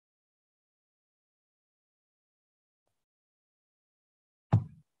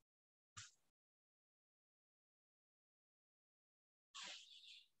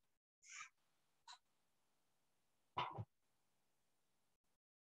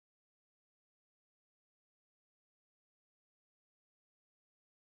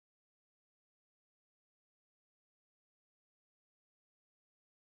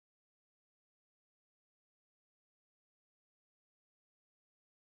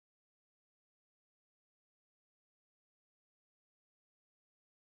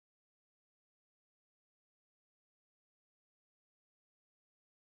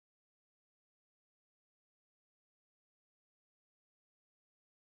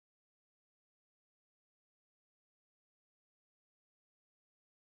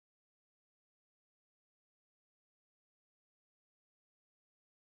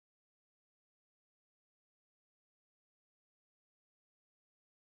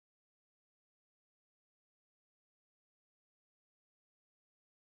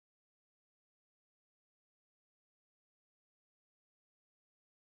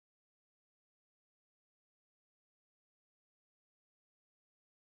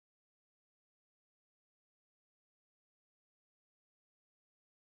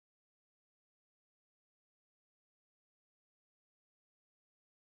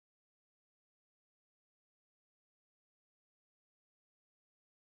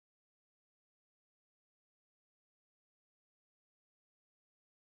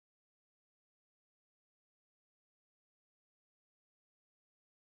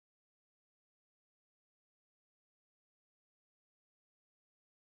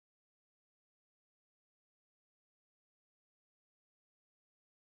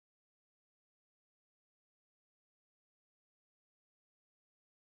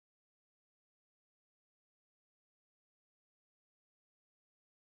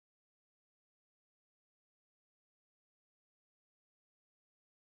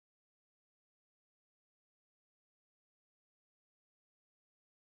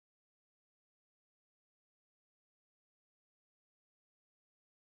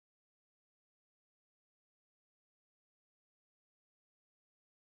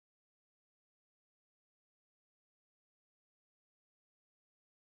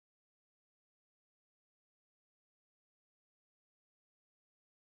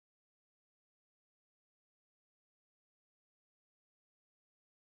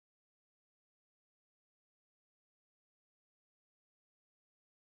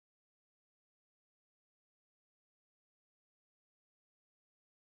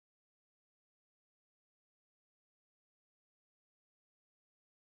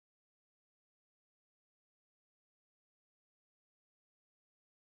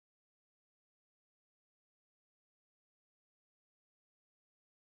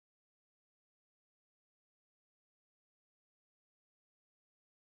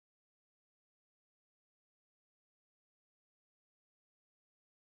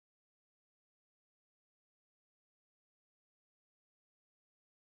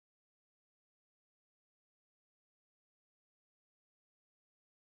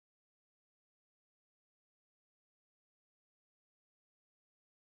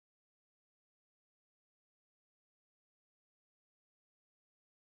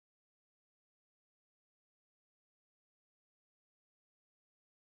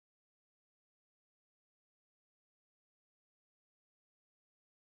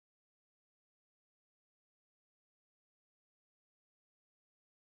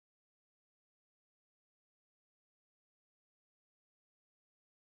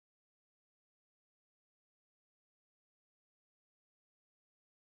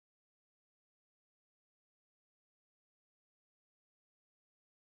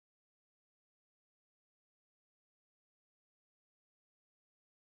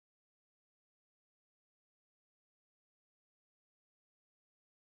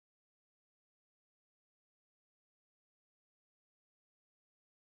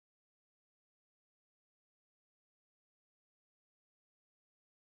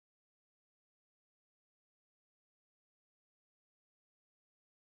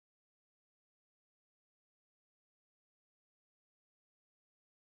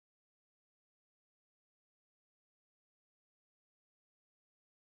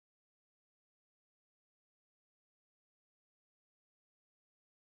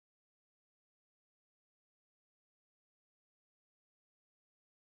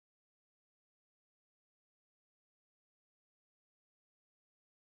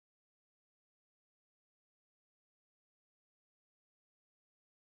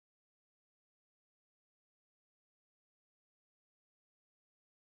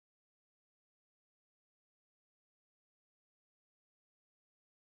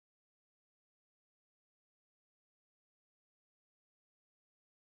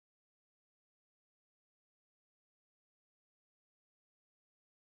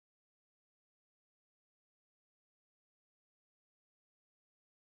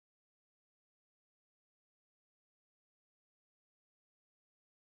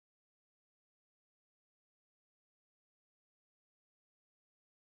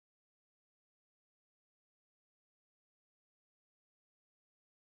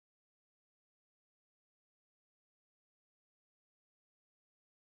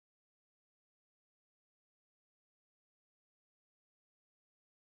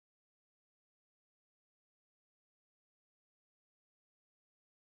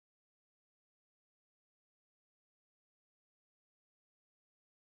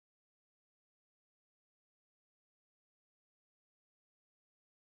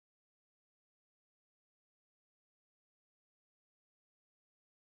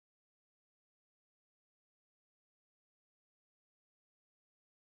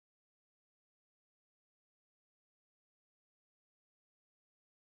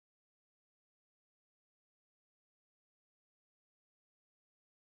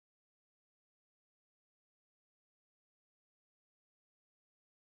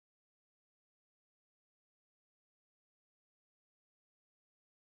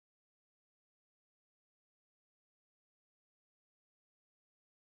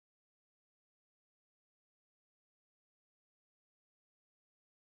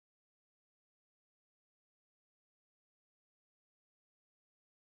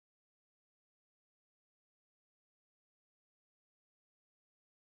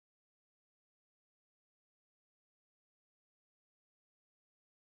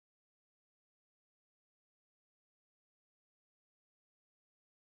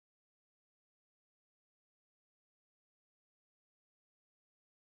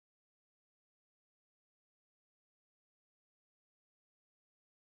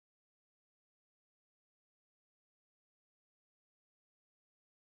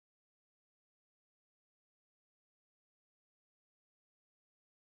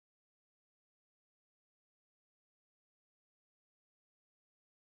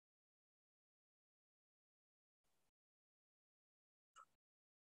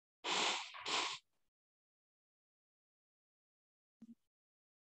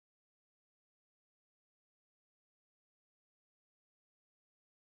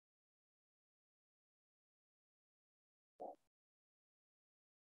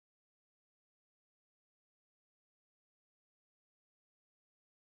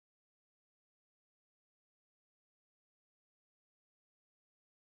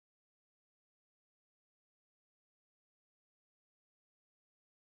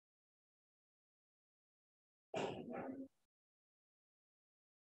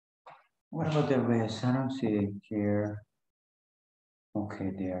 What about the rest? I don't see it here.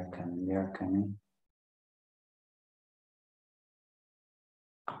 Okay, they are coming, they are coming.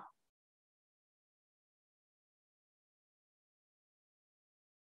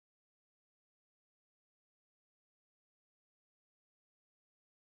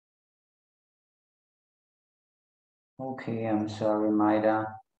 Okay, I'm sorry, Maida.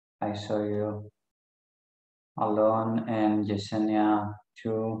 I saw you alone and Yesenia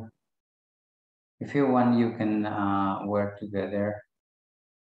too. If you want, you can work together.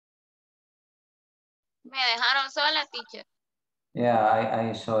 Me dejaron sola, teacher. Yeah,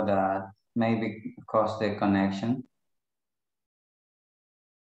 I saw that. Maybe because the connection.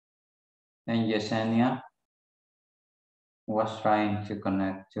 And Yesenia was trying to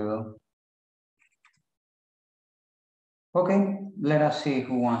connect too. Okay, let us see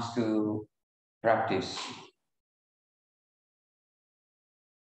who wants to practice.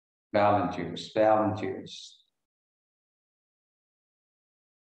 Volunteers, volunteers.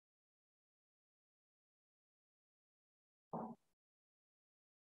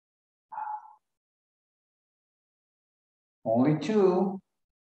 Only two.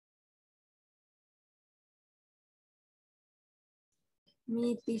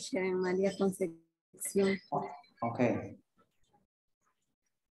 Mi teacher, María Concepción. Okay.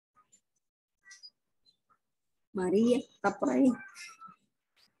 María, está por ahí.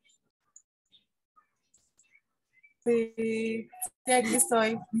 Sí, sí, aquí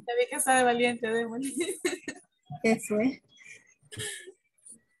estoy. Ya vi que está de valiente, démosle. ¿Qué fue?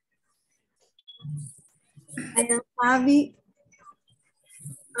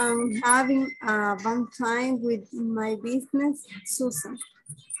 I'm having a bad time with my business, Susan.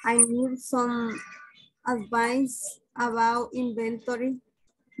 I need some advice about inventory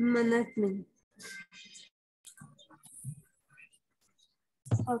management.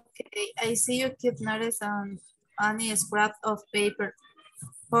 Okay, I see you keep notice on a scrap of paper.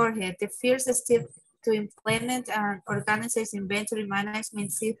 Jorge, the first step to implement and organize inventory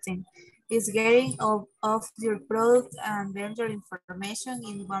management system is getting all of your product and vendor information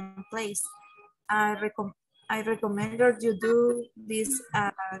in one place. I recommend that you do this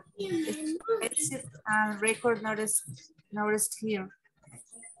and record notice here.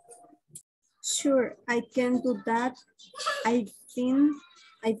 Sure, I can do that. I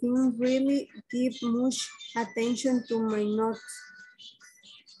didn't really give much attention to my notes.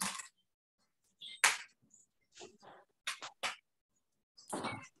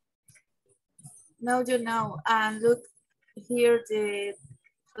 Now you know, and look here, the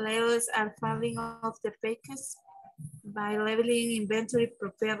labels are falling off the pages. By labeling inventory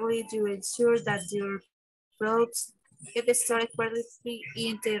properly, you ensure that your products get stored correctly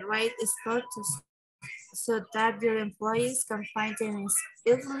in the right spot so that your employees can find them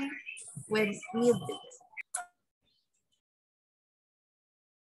easily when needed.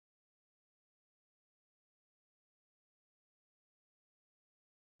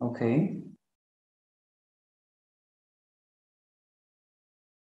 Okay.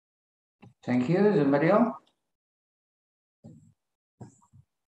 Thank you. Is anybody else?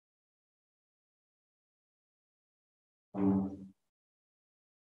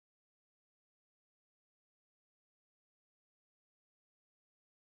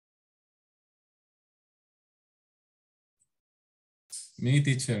 Me,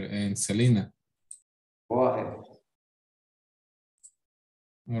 teacher, and Selena. Go ahead.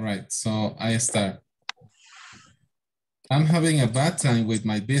 All right, so I start. I'm having a bad time with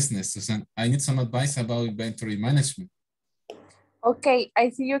my business, Susan. I need some advice about inventory management. Okay, I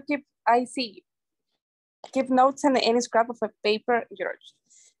see. Keep notes on any scrap of a paper, George.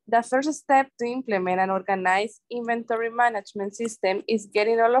 The first step to implement an organized inventory management system is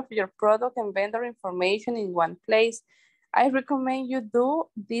getting all of your product and vendor information in one place. I recommend you do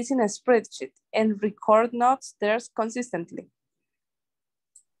this in a spreadsheet and record notes there consistently.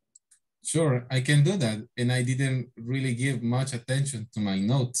 Sure, I can do that. And I didn't really give much attention to my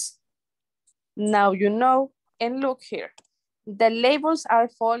notes. Now you know, and look here. The labels are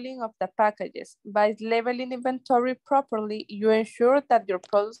falling off the packages. By labeling inventory properly, you ensure that your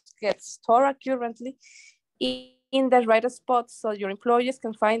products get stored accurately in the right spot so your employees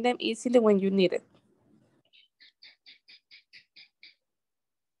can find them easily when you need it.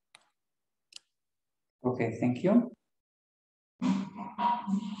 Okay, thank you.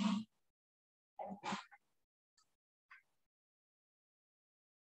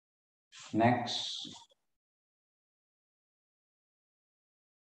 Next.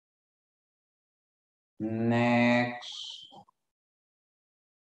 Next.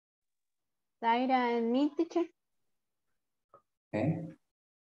 Zaira and me, teacher. Okay.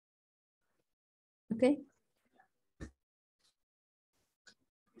 Okay.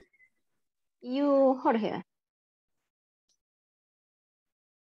 You, Jorge.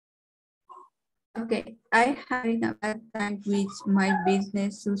 Okay, I having a bad time with my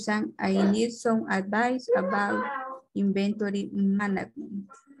business, Susan. I need some advice about inventory management.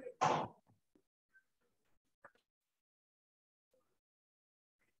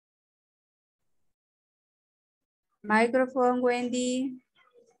 Microphone, Wendy.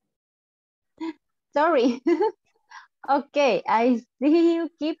 Sorry. Okay, I see you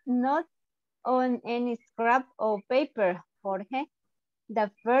keep notes on any scrap of paper, Jorge.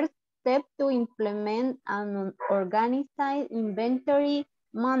 The first step to implement an organized inventory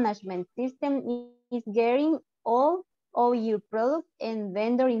management system is getting all of your product and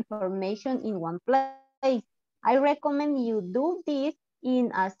vendor information in one place. I recommend you do this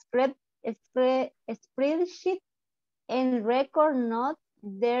in a spreadsheet and record notes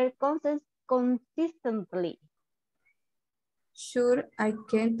there consistently. Sure, I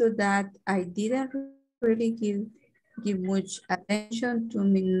can do that. I didn't really give much attention to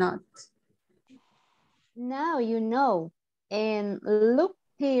me notes. Now you know. And look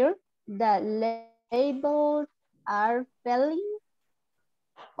here, the labels are filling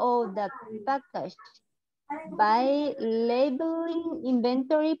of the package. By labeling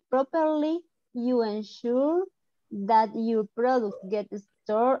inventory properly, you ensure that your products get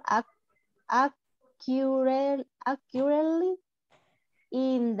stored accurately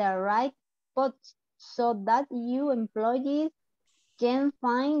in the right spots so that your employees can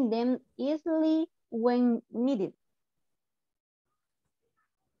find them easily when needed.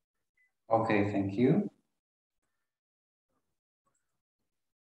 Okay, thank you.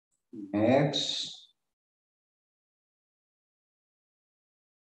 Next.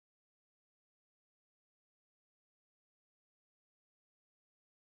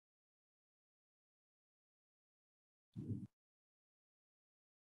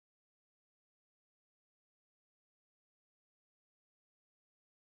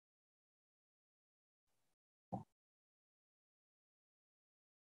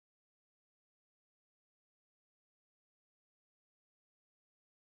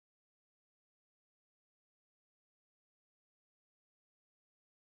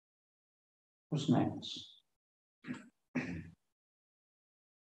 Who's next?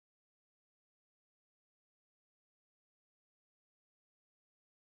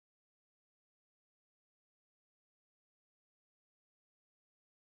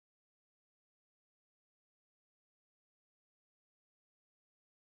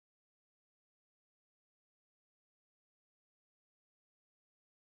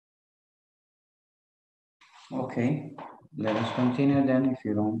 Okay, let us continue then if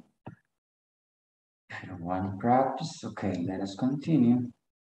you don't want to practice. Okay, let us continue.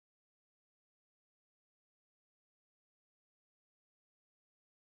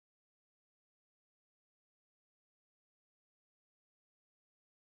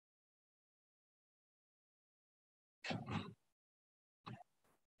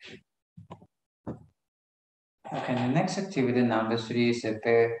 Okay, the next activity, number 3, is a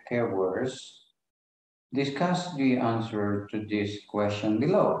pair words. Discuss the answer to this question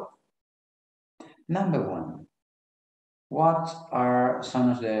below. Number 1, what are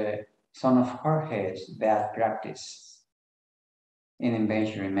some of Jorge's bad practices in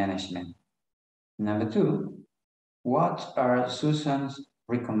inventory management? Number 2, what are Susan's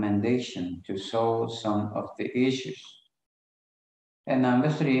recommendations to solve some of the issues? And number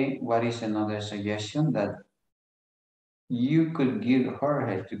 3, what is another suggestion that you could give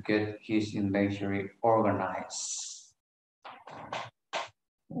Jorge to get his inventory organized?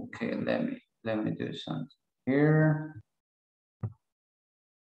 Okay, let me do something here.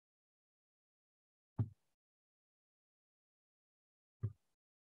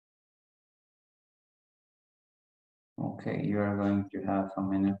 Okay, you are going to have a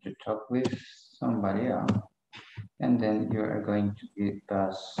minute to talk with somebody else, and then you are going to give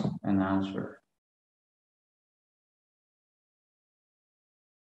us an answer.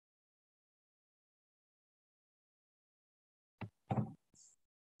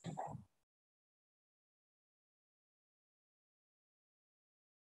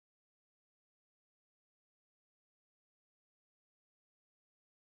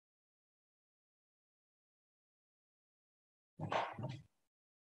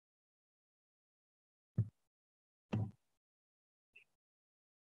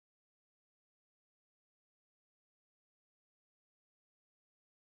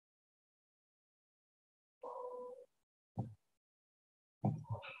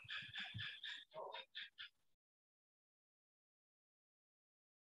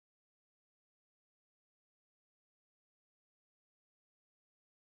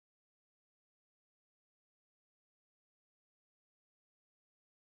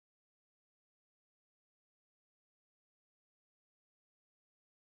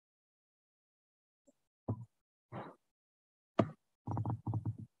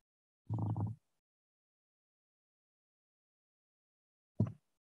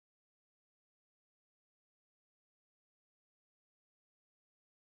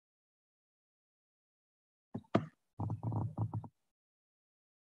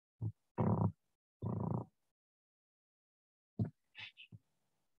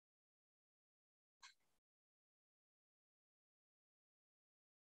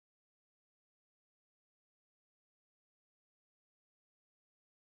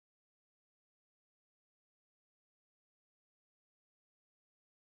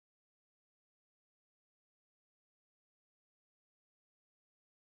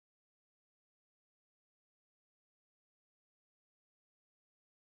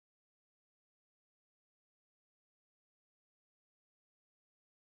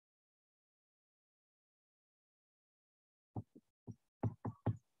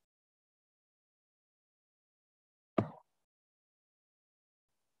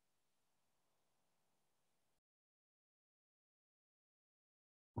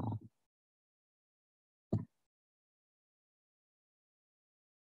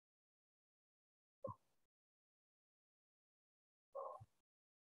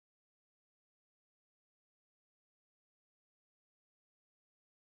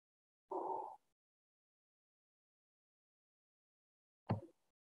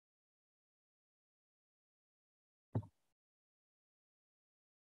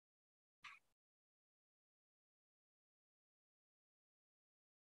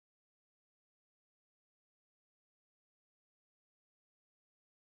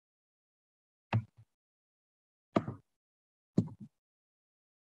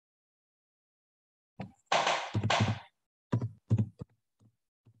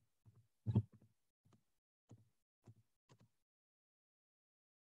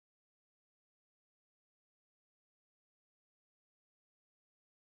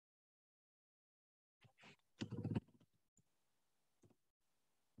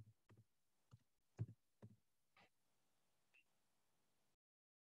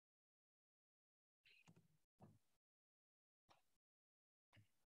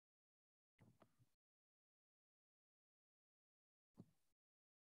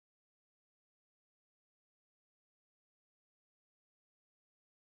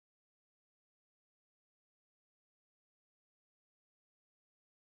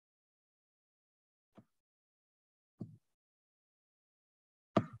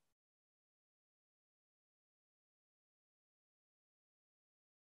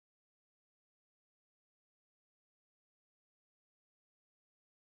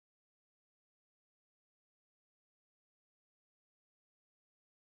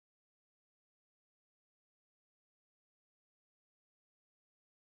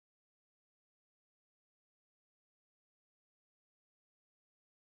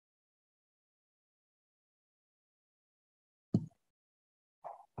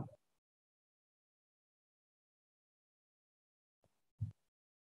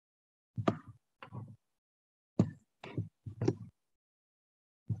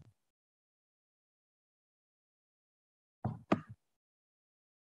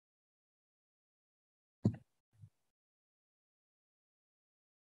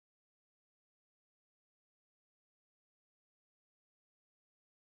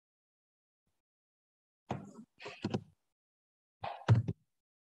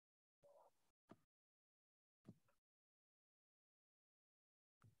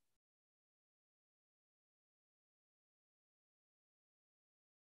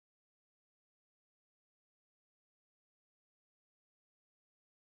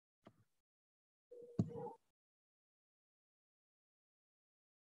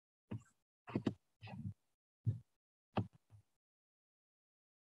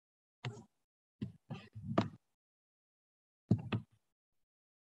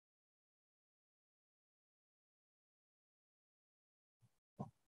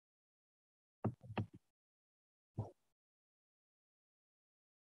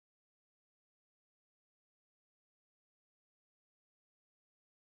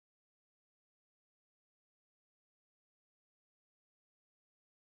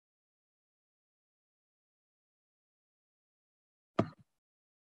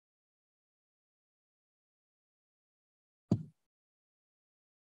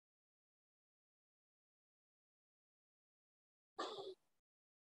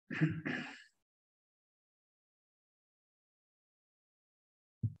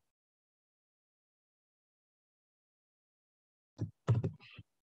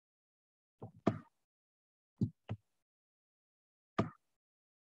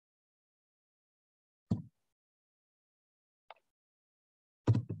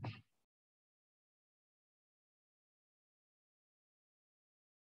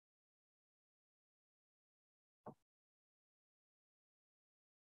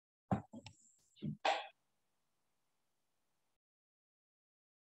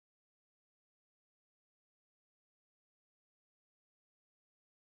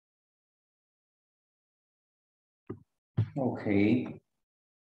 Okay.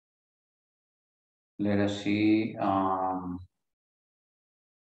 Let us see.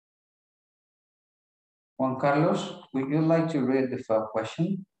 Juan Carlos, would you like to read the first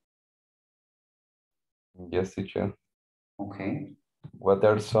question? Yes, teacher. Okay. What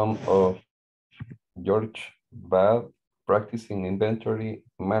are some of George bad practicing inventory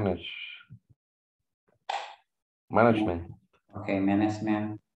management? Okay,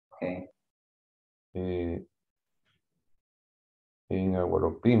 management. Okay. In our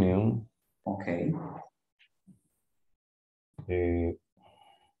opinion, okay.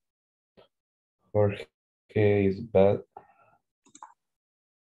 Jorge is bad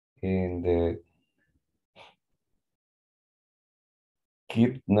in the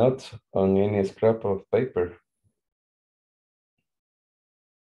keep notes on any scrap of paper.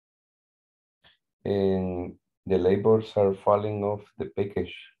 And the labels are falling off the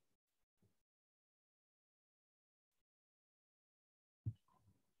package.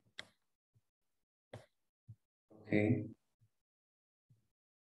 Okay.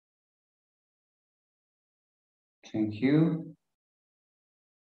 Thank you.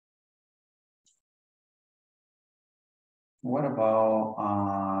 What about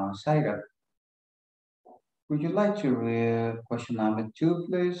Saira? Would you like to read question number 2,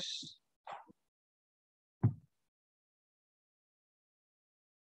 please?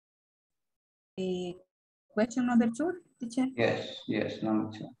 Question number 2, teacher. Yes,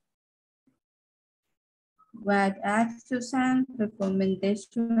 number 2. What are Susan's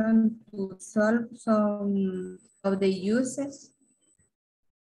recommendation to solve some of the uses?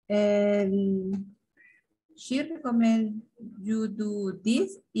 She recommends you do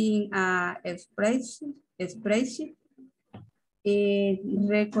this in a spreadsheet and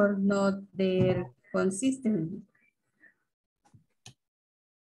record not their consistency.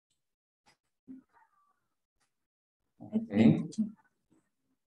 Okay.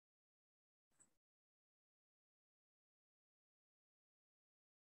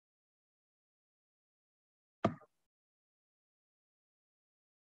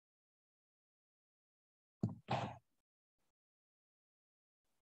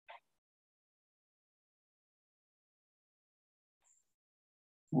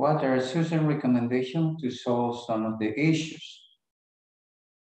 What are Susan's recommendations to solve some of the issues?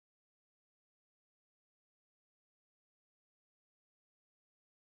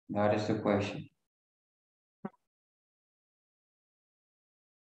 That is the question.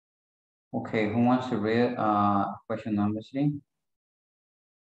 Okay, who wants to read question number 3?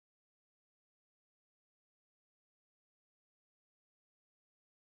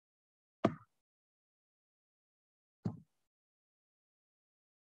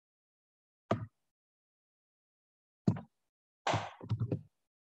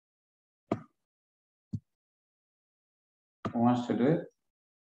 Who wants to do it?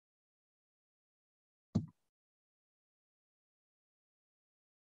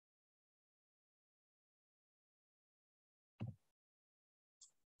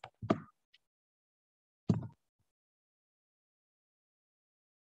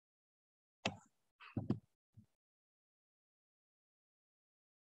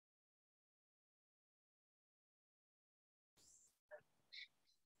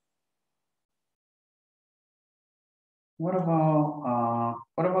 What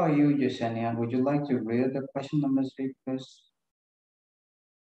about you, Yesenia? Would you like to read the question number 3, please?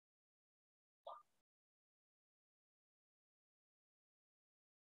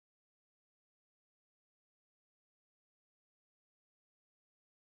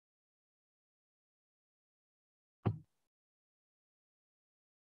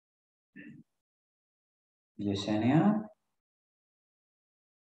 Yesenia?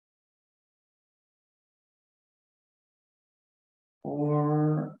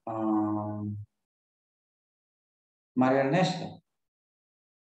 Or Maria Ernesto?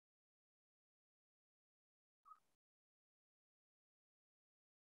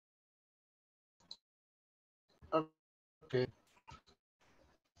 Okay.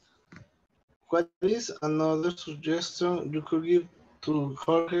 What is another suggestion you could give to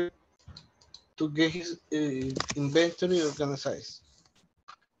Jorge to get his inventory organized?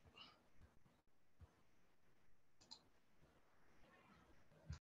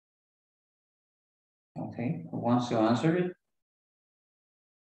 Okay, who wants to answer it?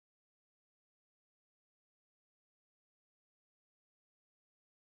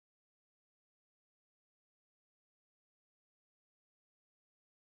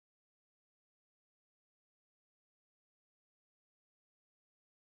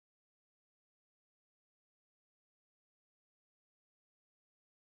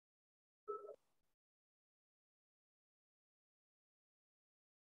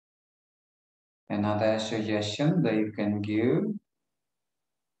 Another suggestion that you can give?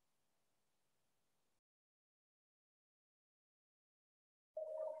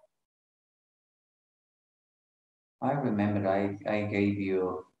 I remember I gave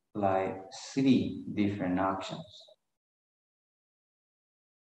you like 3 different options.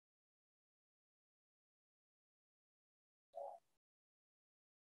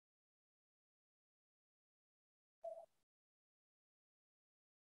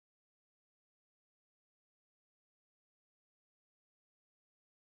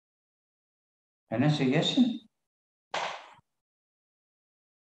 Any suggestion?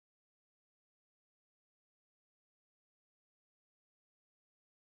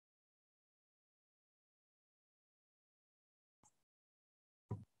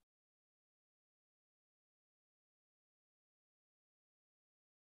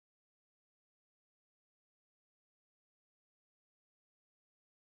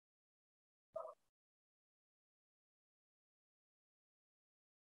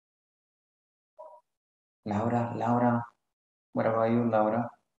 Laura, what about you, Laura?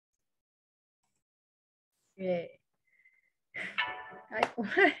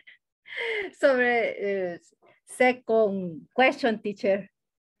 Sobre second question, teacher.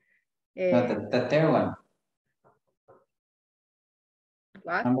 No, the third one.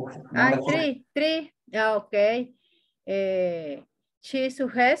 What? Number Three. Okay. She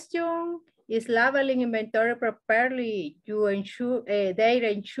suggestion is labeling inventory properly. You ensure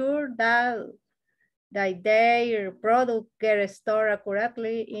they ensure that their product gets stored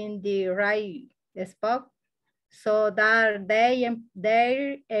accurately in the right spot, so that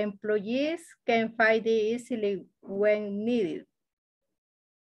their employees can find it easily when needed.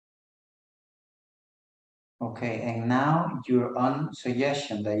 Okay, and now your own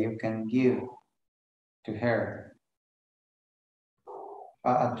suggestion that you can give to her.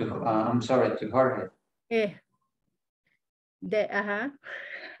 I'm sorry, to Jorge. They.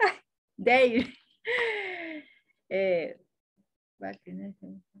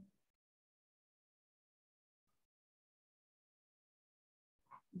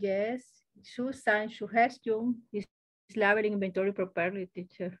 Yes, Susan suggestion is labeling inventory properly,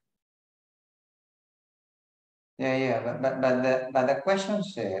 teacher. Yeah, but the question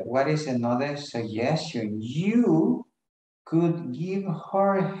said, what is another suggestion you could give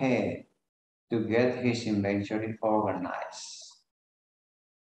Jorge to get his inventory organized?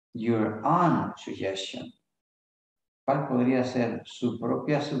 Your own suggestion. ¿Cuál podría ser su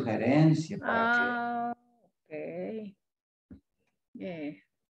propia sugerencia para Okay. Yeah.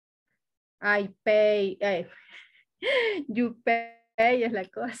 I pay. You pay es la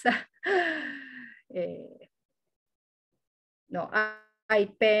cosa. No, I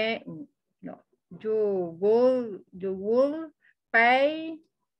pay. No, you will pay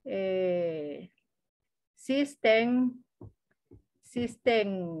system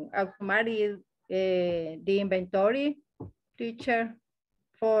automatic the inventory, teacher,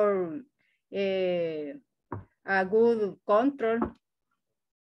 for a good control.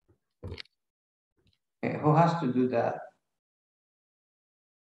 Who has to do that?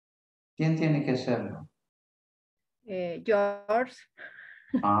 ¿Quién tiene que hacerlo? Yours.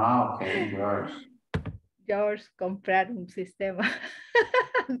 Okay, yours. Yours comprar un sistema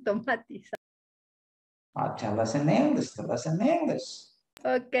automatizado. Tell us in English,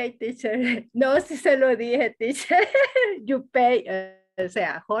 Okay, teacher. No, si se lo dije, teacher. You pay, o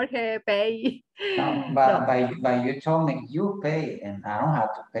sea, Jorge pay. No, but you told me you pay and I don't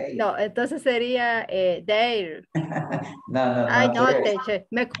have to pay. No, entonces sería their. No, Ay, no, theirs. teacher.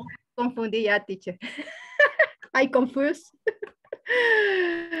 Me confundí ya, teacher. I confused.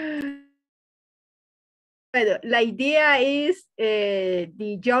 Bueno, la idea es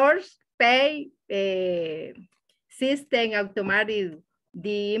the yours pay system automatic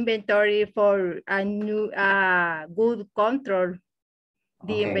the inventory for a new good control.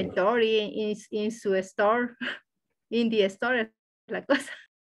 The inventory in su store, in the store, la cosa.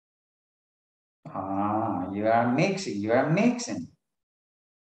 You are mixing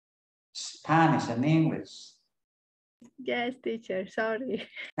Spanish and English. Yes, teacher, sorry.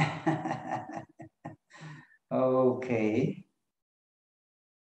 Okay,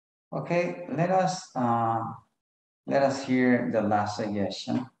 let us hear the last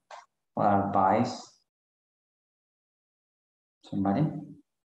suggestion or advice. Somebody?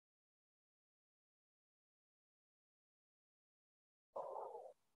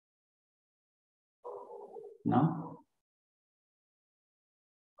 No?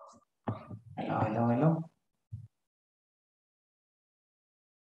 Hello.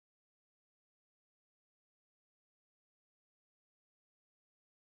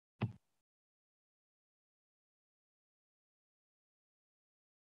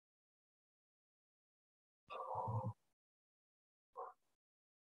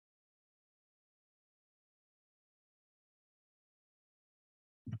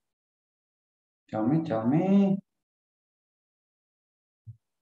 Tell me.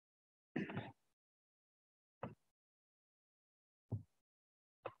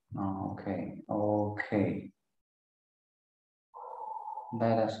 Okay.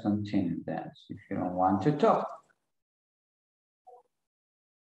 Let us continue that if you don't want to talk.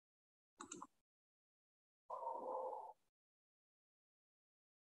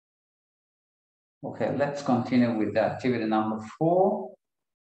 Okay, let's continue with activity number 4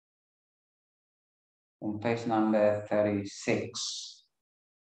 on page number 36.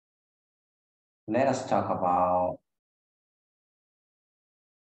 Let us talk about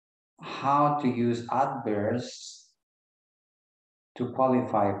how to use adverbs to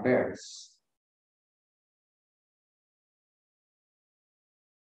qualify verbs.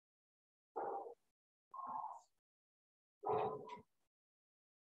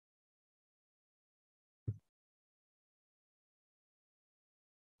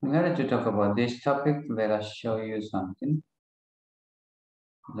 In order to talk about this topic, let us show you something.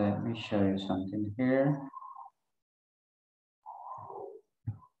 Let me show you something here.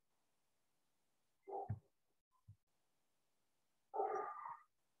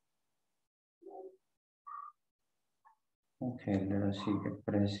 Okay, let us see the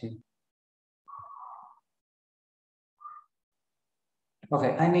presi.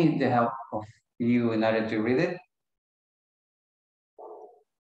 Okay, I need the help of you in order to read it.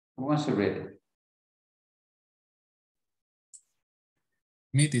 Who wants to read it?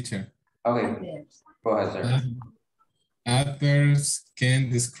 Me, teacher. Okay, go ahead, sir. Adverbs can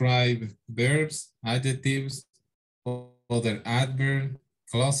describe verbs, adjectives, other adverb,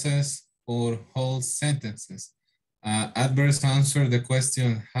 clauses, or whole sentences. Adverbs answer the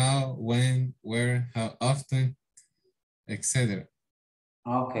question how, when, where, how often, etc.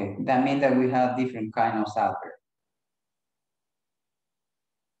 Okay, that means that we have different kinds of adverbs.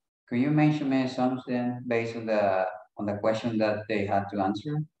 Could you mention me something based on the question that they had to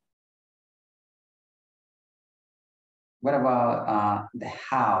answer? What about the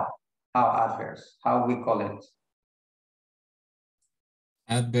how adverbs? How we call it?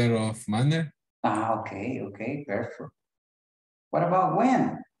 Adverb of manner. Okay, perfect. What about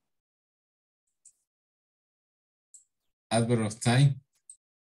when? Adverb of time.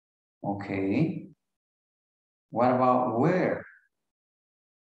 Okay. What about where?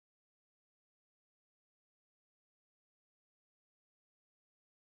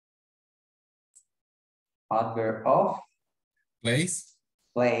 Adverb of place.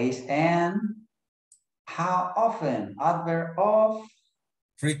 Place. And how often? Adverb of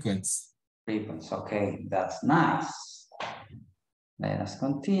frequency. Frequency. Okay, that's nice. Let us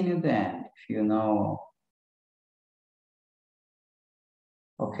continue then. If you know.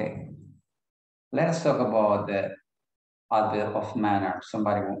 Okay. Let us talk about the adverb of manner.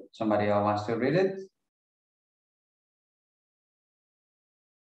 Somebody else wants to read it?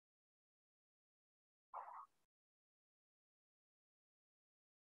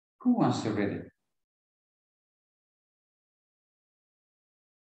 Who wants to read it?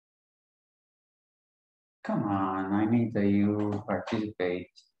 Come on, I need that you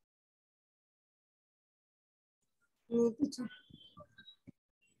participate.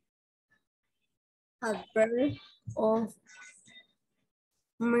 Adverb of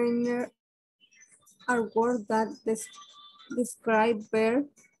manner are words that describe verb.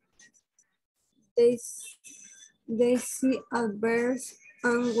 They see adverbs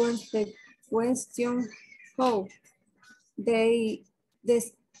and when the question how they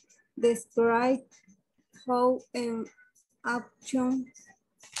describe how an action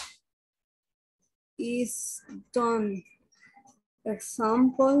is done.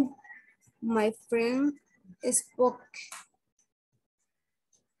 Example, my friend spoke.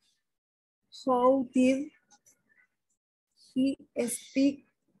 How did he speak?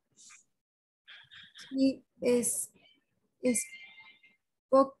 He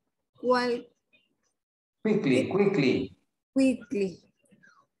spoke while quickly.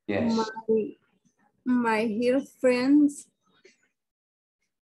 Yes. My dear friends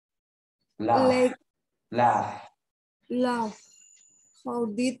laugh. How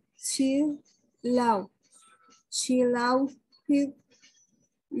did she laugh? She laughed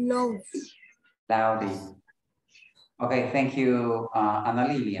loudly. Okay, thank you, Ana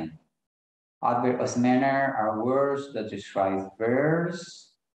Lilian. Adverb of manner are words that describe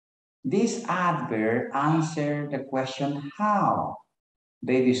verbs. This adverb answer the question how.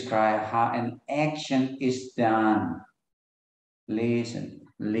 They describe how an action is done. Listen.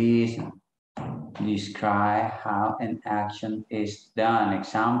 Describe how an action is done.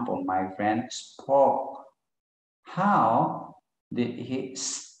 Example, my friend spoke. How did he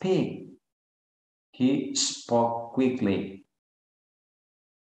speak? He spoke quickly.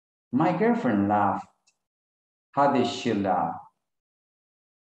 My girlfriend laughed. How did she laugh?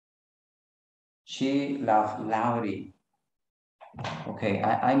 She laughed loudly. Okay,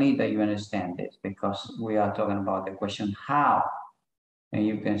 I need that you understand this because we are talking about the question how. And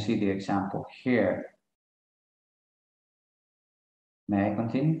you can see the example here. May I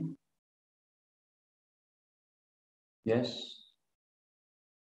continue? Yes?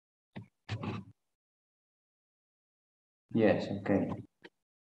 Yes, okay.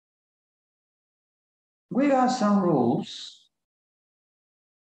 We got some rules.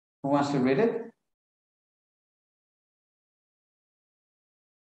 Who wants to read it?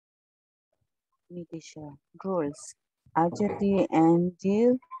 Rules. Adjective and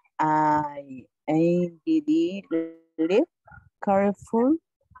live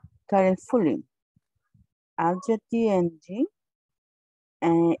carefully. Adjective and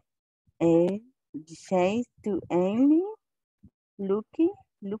Chase to Amy,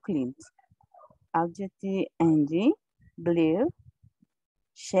 looking. Adjective ng, blue.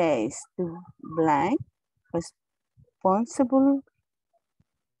 Chase to blind,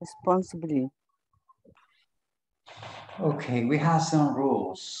 responsibly. Okay, we have some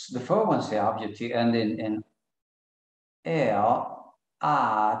rules. The first one say adjective ending in L,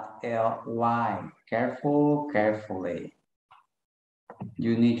 add ly. Careful, carefully.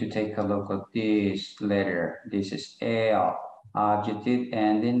 You need to take a look at this letter. This is L, adjective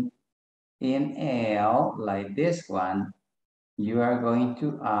ending in L, like this one. You are going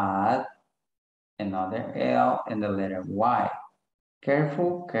to add another L and the letter Y.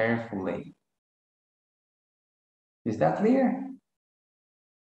 Careful, carefully. Is that clear?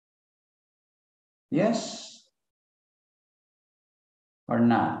 Yes or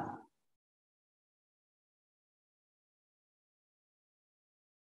not?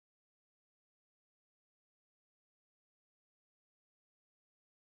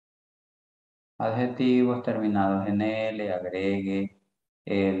 Adjetivos terminados en L, agregue,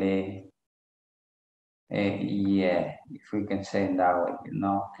 L, yeah, if we can say it that way, you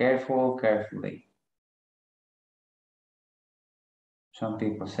know, careful, carefully. Some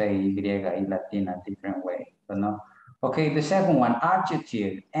people say Y Latina different way, but no. Okay, the second one,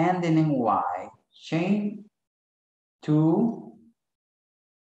 adjective ending in Y, change to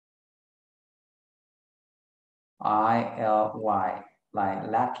ILY, like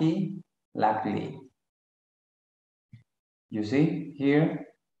lucky, luckily. You see here?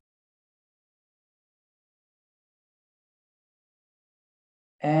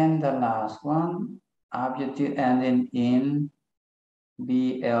 And the last one, adjective ending in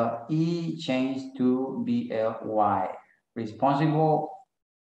BLE, change to BLY. Responsible,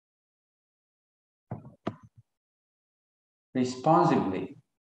 responsibly.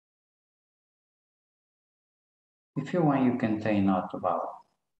 If you want, you can take note about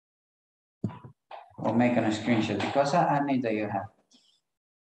or make a screenshot because I need that you have it.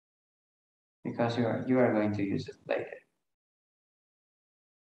 Because you are going to use it later.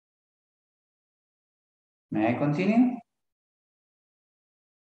 May I continue?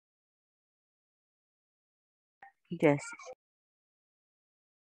 Yes.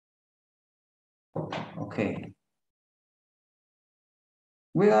 Okay.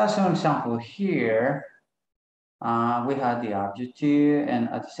 We got some example here. We have the adjective and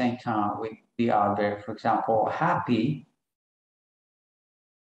at the same time with the adverb. For example, happy,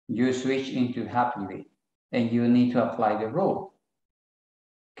 you switch into happily and you need to apply the rule.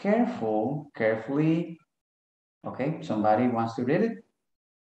 Careful, carefully. Okay, somebody wants to read it?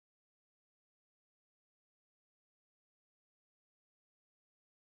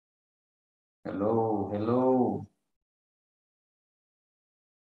 Hello, hello.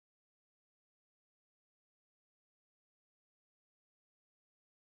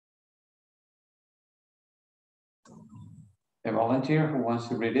 A volunteer who wants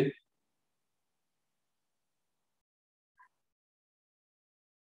to read it?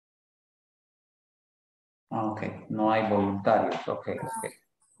 Okay, no hay voluntarios. Okay, okay.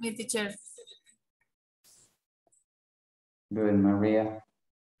 Me, teacher. Good, Maria.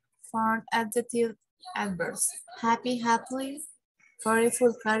 Form adjective adverbs. Happy, happily.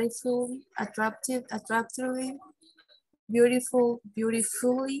 Careful, careful. Attractive, attractively. Beautiful,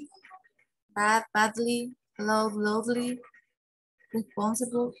 beautifully. Bad, badly. Love, lovely.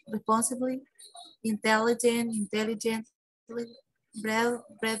 Responsible, responsibly. Intelligent, intelligently. Brave,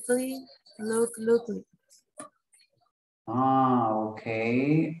 bravely. Look, lookly.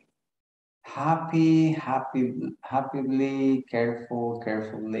 Okay. Happy, happily, careful,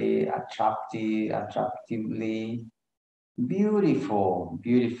 carefully, attractive, attractively, beautiful,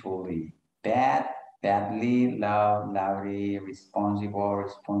 beautifully, bad, badly, love, loudly, responsible,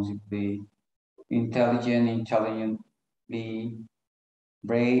 responsibly, intelligent, intelligently,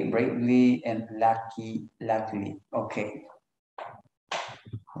 brave, bravely, and lucky, luckily. Okay.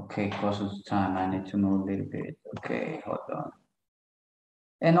 Okay, close of time, I need to move a little bit. Okay, hold on.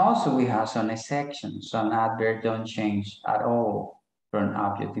 And also we have some exceptions. Some adverbs don't change at all from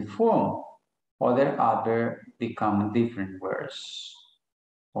objective form. Other adverbs become different words.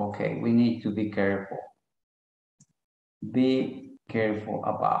 Okay, we need to be careful. Be careful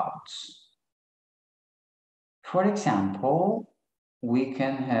about. For example, we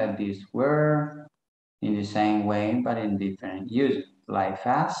can have this word in the same way, but in different uses, like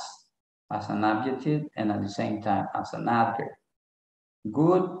fast as an adjective and at the same time as an adverb.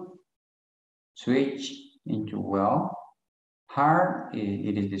 Good, switch into well. Hard,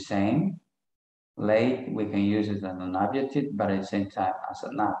 it is the same. Late, we can use it as an adjective, but at the same time as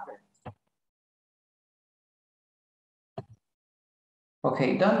an adverb.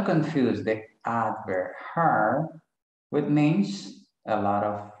 Okay, don't confuse the adverb hard, which means a lot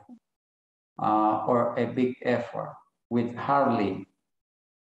of or a big effort, with hardly,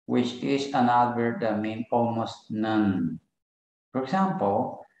 which is an adverb that means almost none. For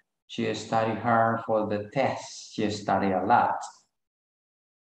example, she studied hard for the test. She studied a lot.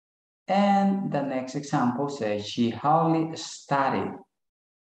 And the next example says she hardly studied.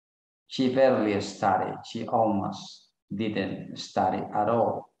 She barely studied. She almost didn't study at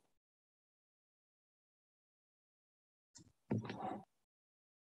all.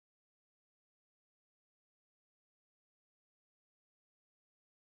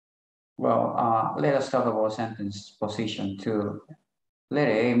 Well, let us talk about sentence position too.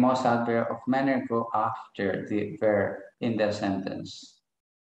 Letter A, most adverb of manner go after the verb in the sentence.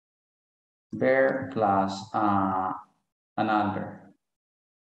 Verb plus an adverb.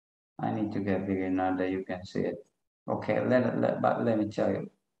 I need to get bigger now that you can see it. Okay, but let me tell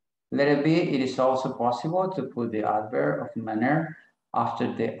you. Letter B, it is also possible to put the adverb of manner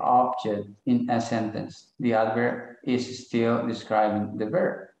after the object in a sentence. The adverb is still describing the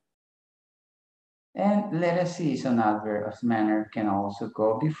verb. And letter C is an adverb of manner can also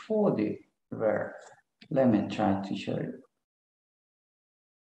go before the verb. Let me try to show you.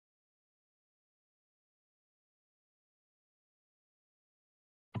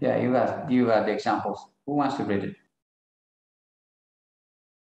 Yeah, you got the examples. Who wants to read it?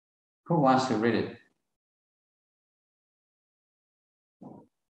 Who wants to read it?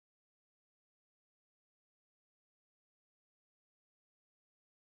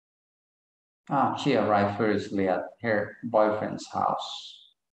 She arrived firstly at her boyfriend's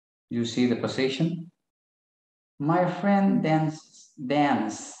house. You see the position? My friend danced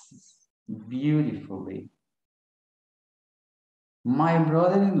beautifully. My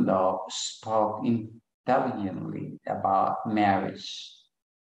brother-in-law spoke intelligently about marriage.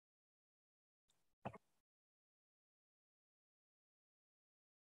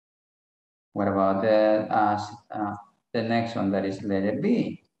 What about the next one, that is letter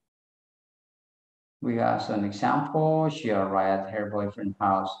B? We got some example. She arrived at her boyfriend's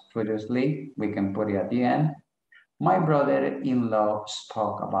house previously. We can put it at the end. My brother-in-law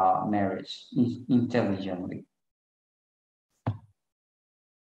spoke about marriage intelligently.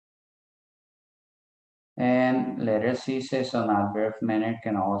 And letter C says an adverb of manner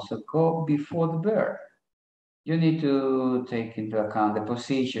can also go before the verb. You need to take into account the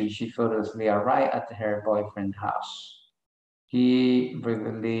position. She previously arrived at her boyfriend's house. He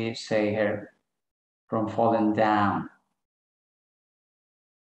briefly saved her from falling down.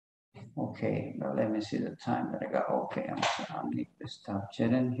 Okay, now let me see the time that I got. Okay, I need to stop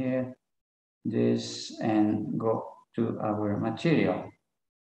chatting here. This and go to our material.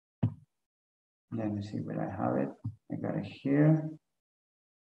 Let me see where I have it. I got it here.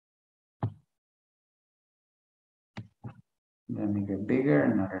 Let me get bigger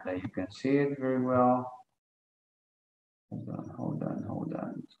in order that you can see it very well. Hold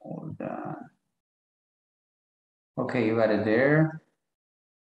on. Okay, you got it there.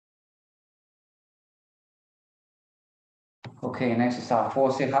 Okay, next is our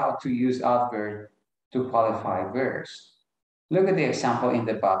forcing how to use adverb to qualify verbs. Look at the example in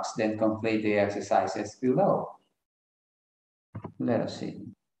the box, then complete the exercises below. Let us see.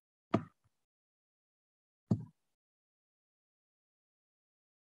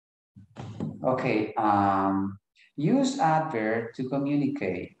 Okay, use adverb to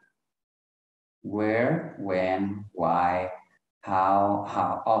communicate. Where, when, why,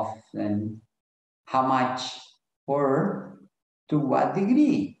 how often, how much, or to what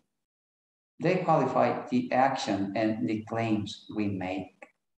degree. They qualify the action and the claims we make.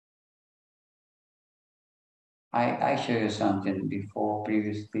 I showed you something before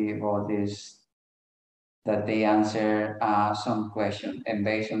previously about this, that they answer some question, and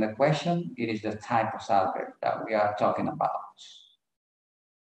based on the question, it is the type of adverb that we are talking about.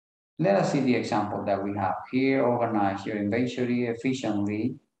 Let us see the example that we have here. Organize your inventory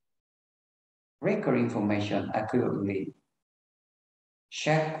efficiently, record information accurately,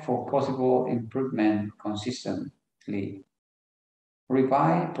 check for possible improvement consistently,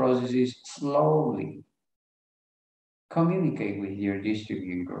 revise processes slowly, communicate with your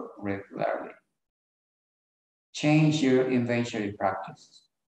distributor regularly, change your inventory practices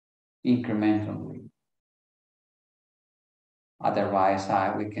incrementally. Otherwise,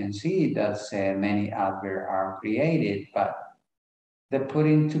 we can see that many adverbs are created, but the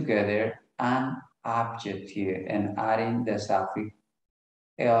putting together an object here and adding the suffix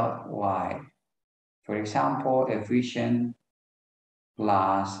ly For example, efficient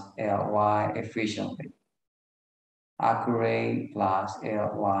plus ly efficiently. Accurate plus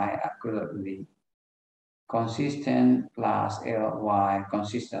ly accurately. Consistent plus ly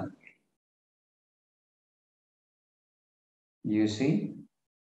consistently. You see?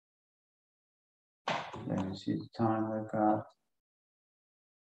 Let me see the time we got.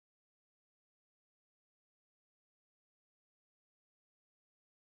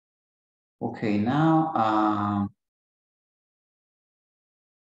 Okay, now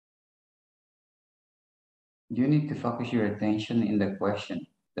you need to focus your attention in the question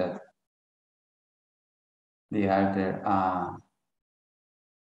that the other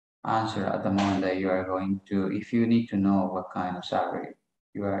answer at the moment that you are going to, if you need to know what kind of salary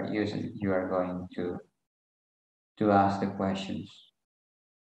you are using, you are going to ask the questions.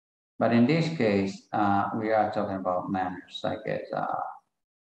 But in this case, we are talking about manners, I guess.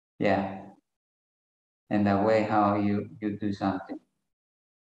 Yeah, and the way how you do something.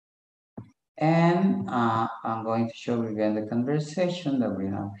 And I'm going to show you again the conversation that we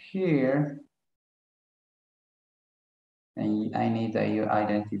have here. And I need that you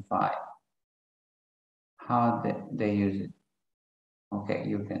identify how they use it. Okay,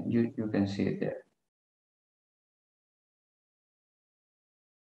 you can see it there.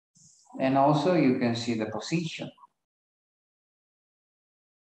 And also you can see the position.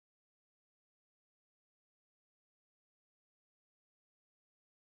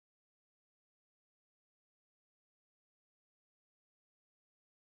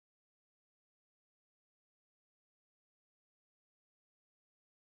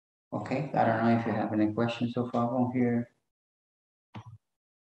 Okay, I don't know if you have any questions so far on here.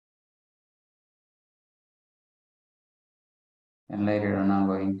 And later on, I'm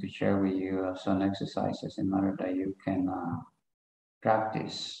going to share with you some exercises in order that you can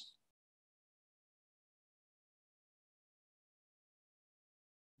practice.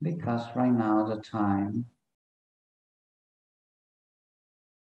 Because right now, the time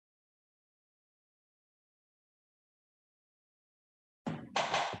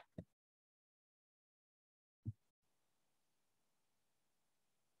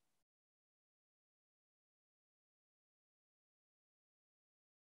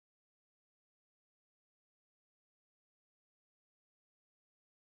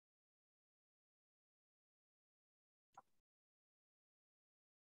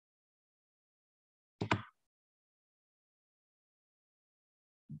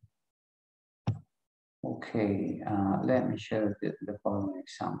okay, let me share the following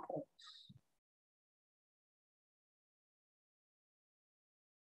examples.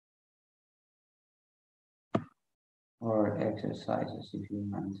 Or exercises, if you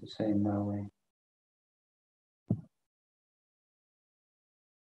want to say in that way.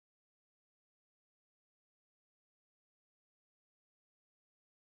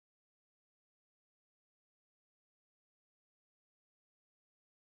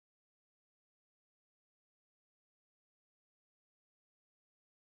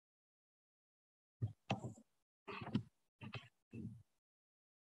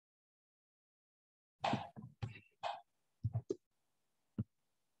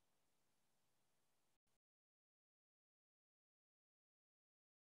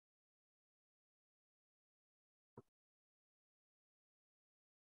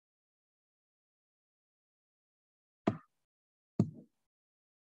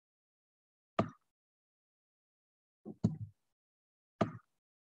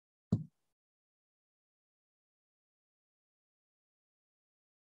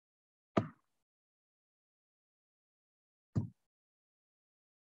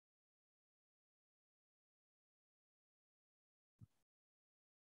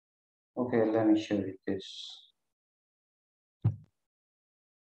 Okay, let me show you this.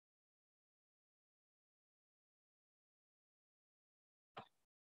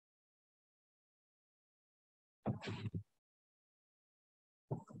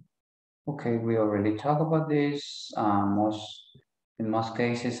 Okay, we already talked about this. In most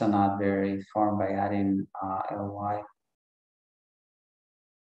cases, an adverb is formed by adding ly.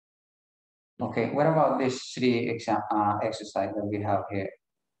 Okay, what about these three exercises that we have here?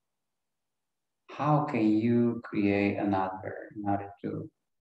 How can you create an adverb in order to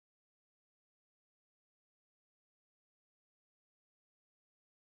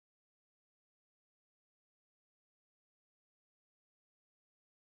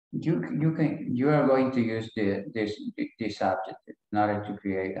you are going to use this adjective in order to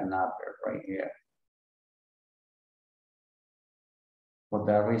create an adverb right here. For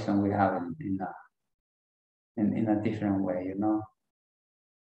that reason, we have it in a different way, you know.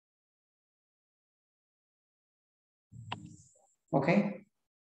 Okay.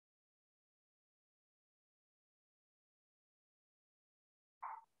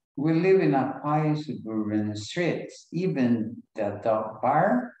 We live in a quiet suburban streets. Even the dog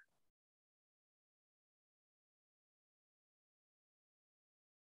bark.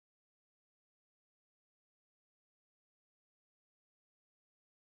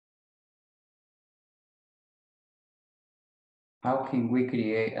 How can we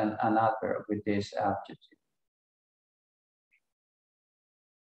create an adverb with this adjective?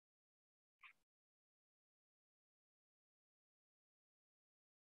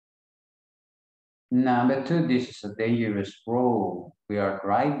 Number 2, this is a dangerous road. We are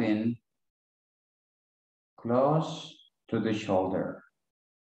driving close to the shoulder.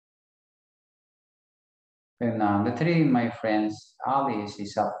 And number 3, my friend Alice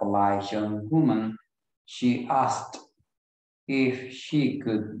is a polite young woman. She asked if she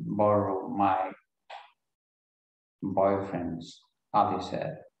could borrow my boyfriend's, Alice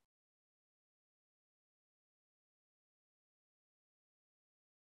said.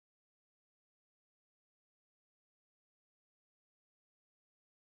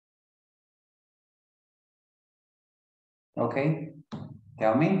 Okay,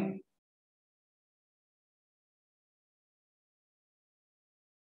 tell me.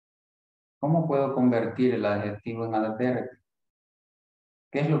 ¿Cómo puedo convertir el adjetivo en adverbio?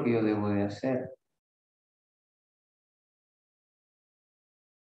 ¿Qué es lo que yo debo de hacer?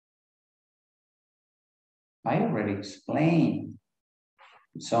 I already explained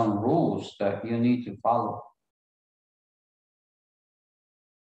some rules that you need to follow.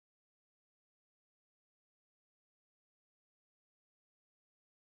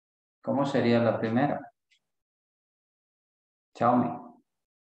 ¿Cómo sería la primera? Tell me.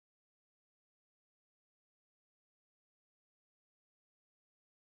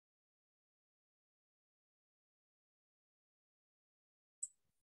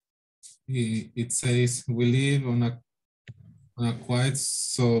 It says we live on a quiet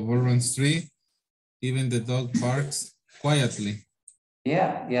suburban street. Even the dog barks quietly.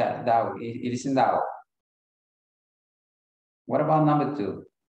 Yeah, that it isn't that. What about number 2?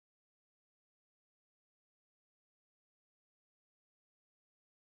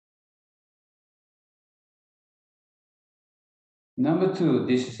 Number 2,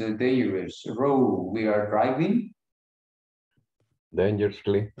 this is a dangerous road we are driving.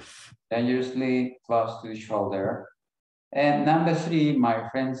 Dangerously. Dangerously close to the shoulder. And number 3, my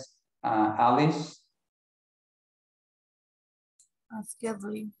friends, Alice.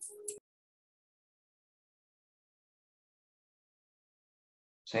 Scaredly.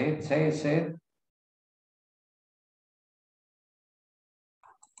 Say it.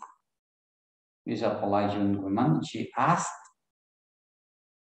 Is a polite young woman. She asked.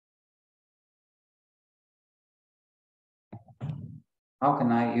 How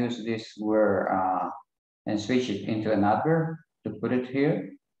can I use this word and switch it into an adverb to put it here?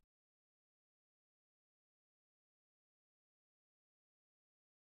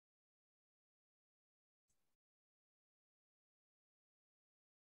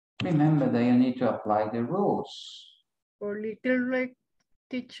 Remember that you need to apply the rules. Politely,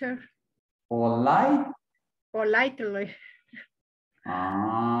 teacher. Polite? Politely.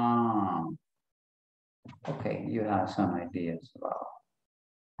 Ah. Okay, you have some ideas about.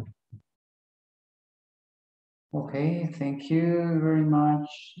 Okay, thank you very much.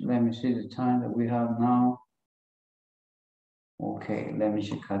 Let me see the time that we have now. Okay, let me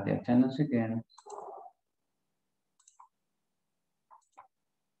check out the attendance again.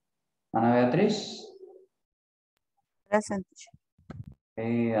 Ana Beatriz. Present.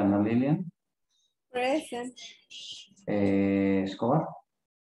 Hey, Ana Lilian. Present. Escobar.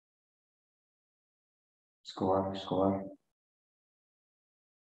 Escobar.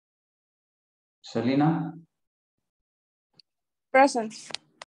 Selena. Present.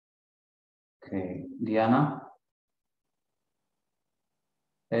 Okay, Diana.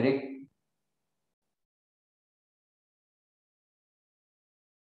 Eric.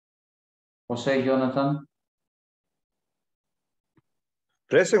 Jose Jonathan.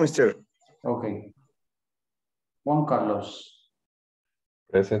 Present, mister. Okay. Juan Carlos.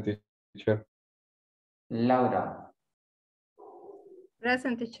 Present, teacher. Laura.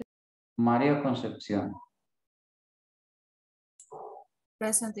 Present, teacher. María Concepción.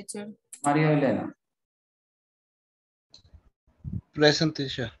 Present, teacher. María Elena. Present,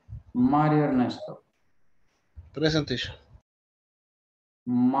 teacher. Mario Ernesto. Present, teacher.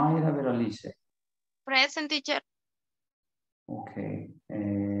 Mayra Veralice. Present, teacher. Okay.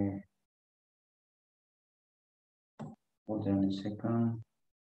 Hold on a second.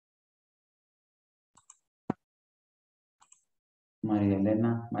 Maria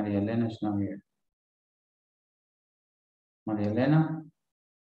Elena is not here. Maria Elena.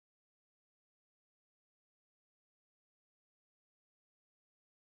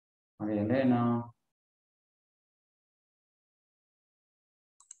 Maria Elena.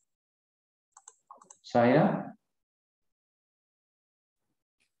 Zaira.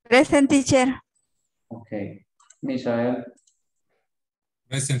 Present, teacher. Okay. Misael.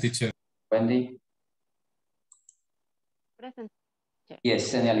 Present, teacher. Wendy. Present.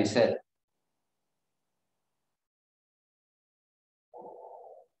 Yes, Señalicet.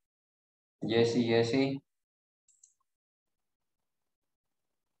 Jesse.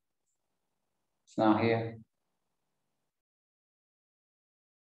 It's not here.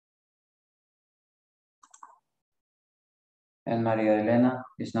 And Maria Elena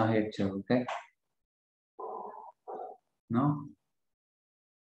is not here too, okay? No?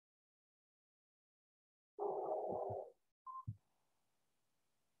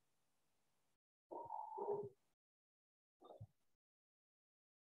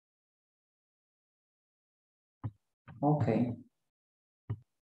 Okay.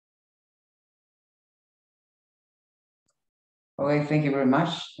 Okay, thank you very much.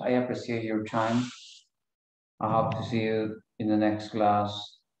 I appreciate your time. I hope to see you in the next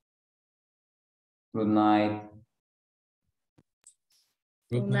class. Good night.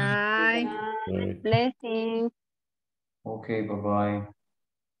 Good night. Blessings. Okay, bye-bye.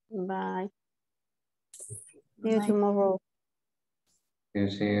 Bye. See you tomorrow.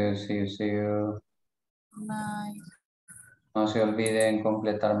 See you. Bye. No se olviden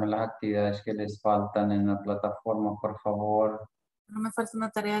completarme las actividades que les faltan en la plataforma, por favor. No me falta una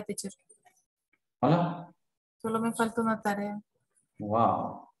tarea, teacher. Hola. Solo me falta una tarea.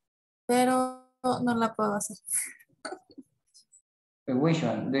 Wow. Pero no la puedo hacer. Which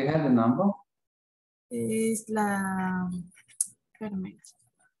one? Do you have the number? Es la... Espérame.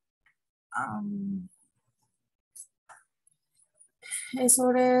 Es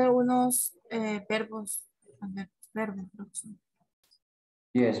sobre unos verbos. A ver, verbos.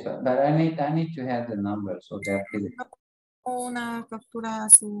 Yes, but I need to have the number so that Una captura a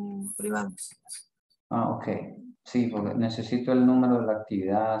su privado. ok. Sí, porque necesito el número de la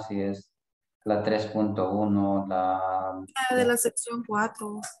actividad, si es la 3.1, De la sección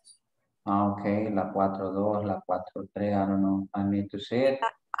 4. Ok, la 4.2, la 4.3, I don't know. I need to see it.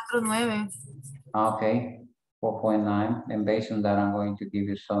 4.9. Okay, 4.9. And based on that, I'm going to give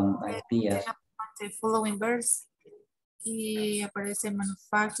you some ideas. The following verse. Y aparece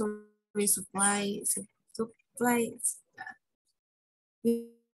manufacturing, supplies,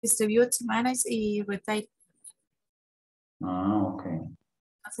 distribute, manage y retail. Ok.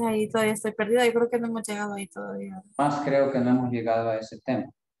 O sea, ahí todavía estoy perdida. Yo creo que no hemos llegado ahí todavía. Más creo que no hemos llegado a ese tema.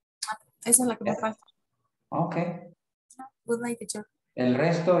 Esa es la que me falta. Ok. Good night, teacher. El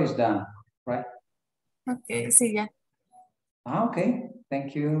resto is done, right? Ok, sí, ya. Ok.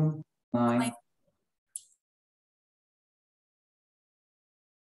 Thank you. Night.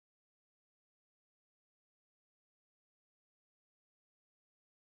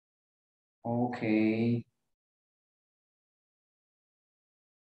 Okay.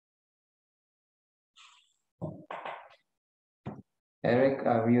 Eric,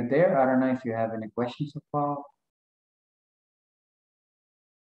 are you there? I don't know if you have any questions so far.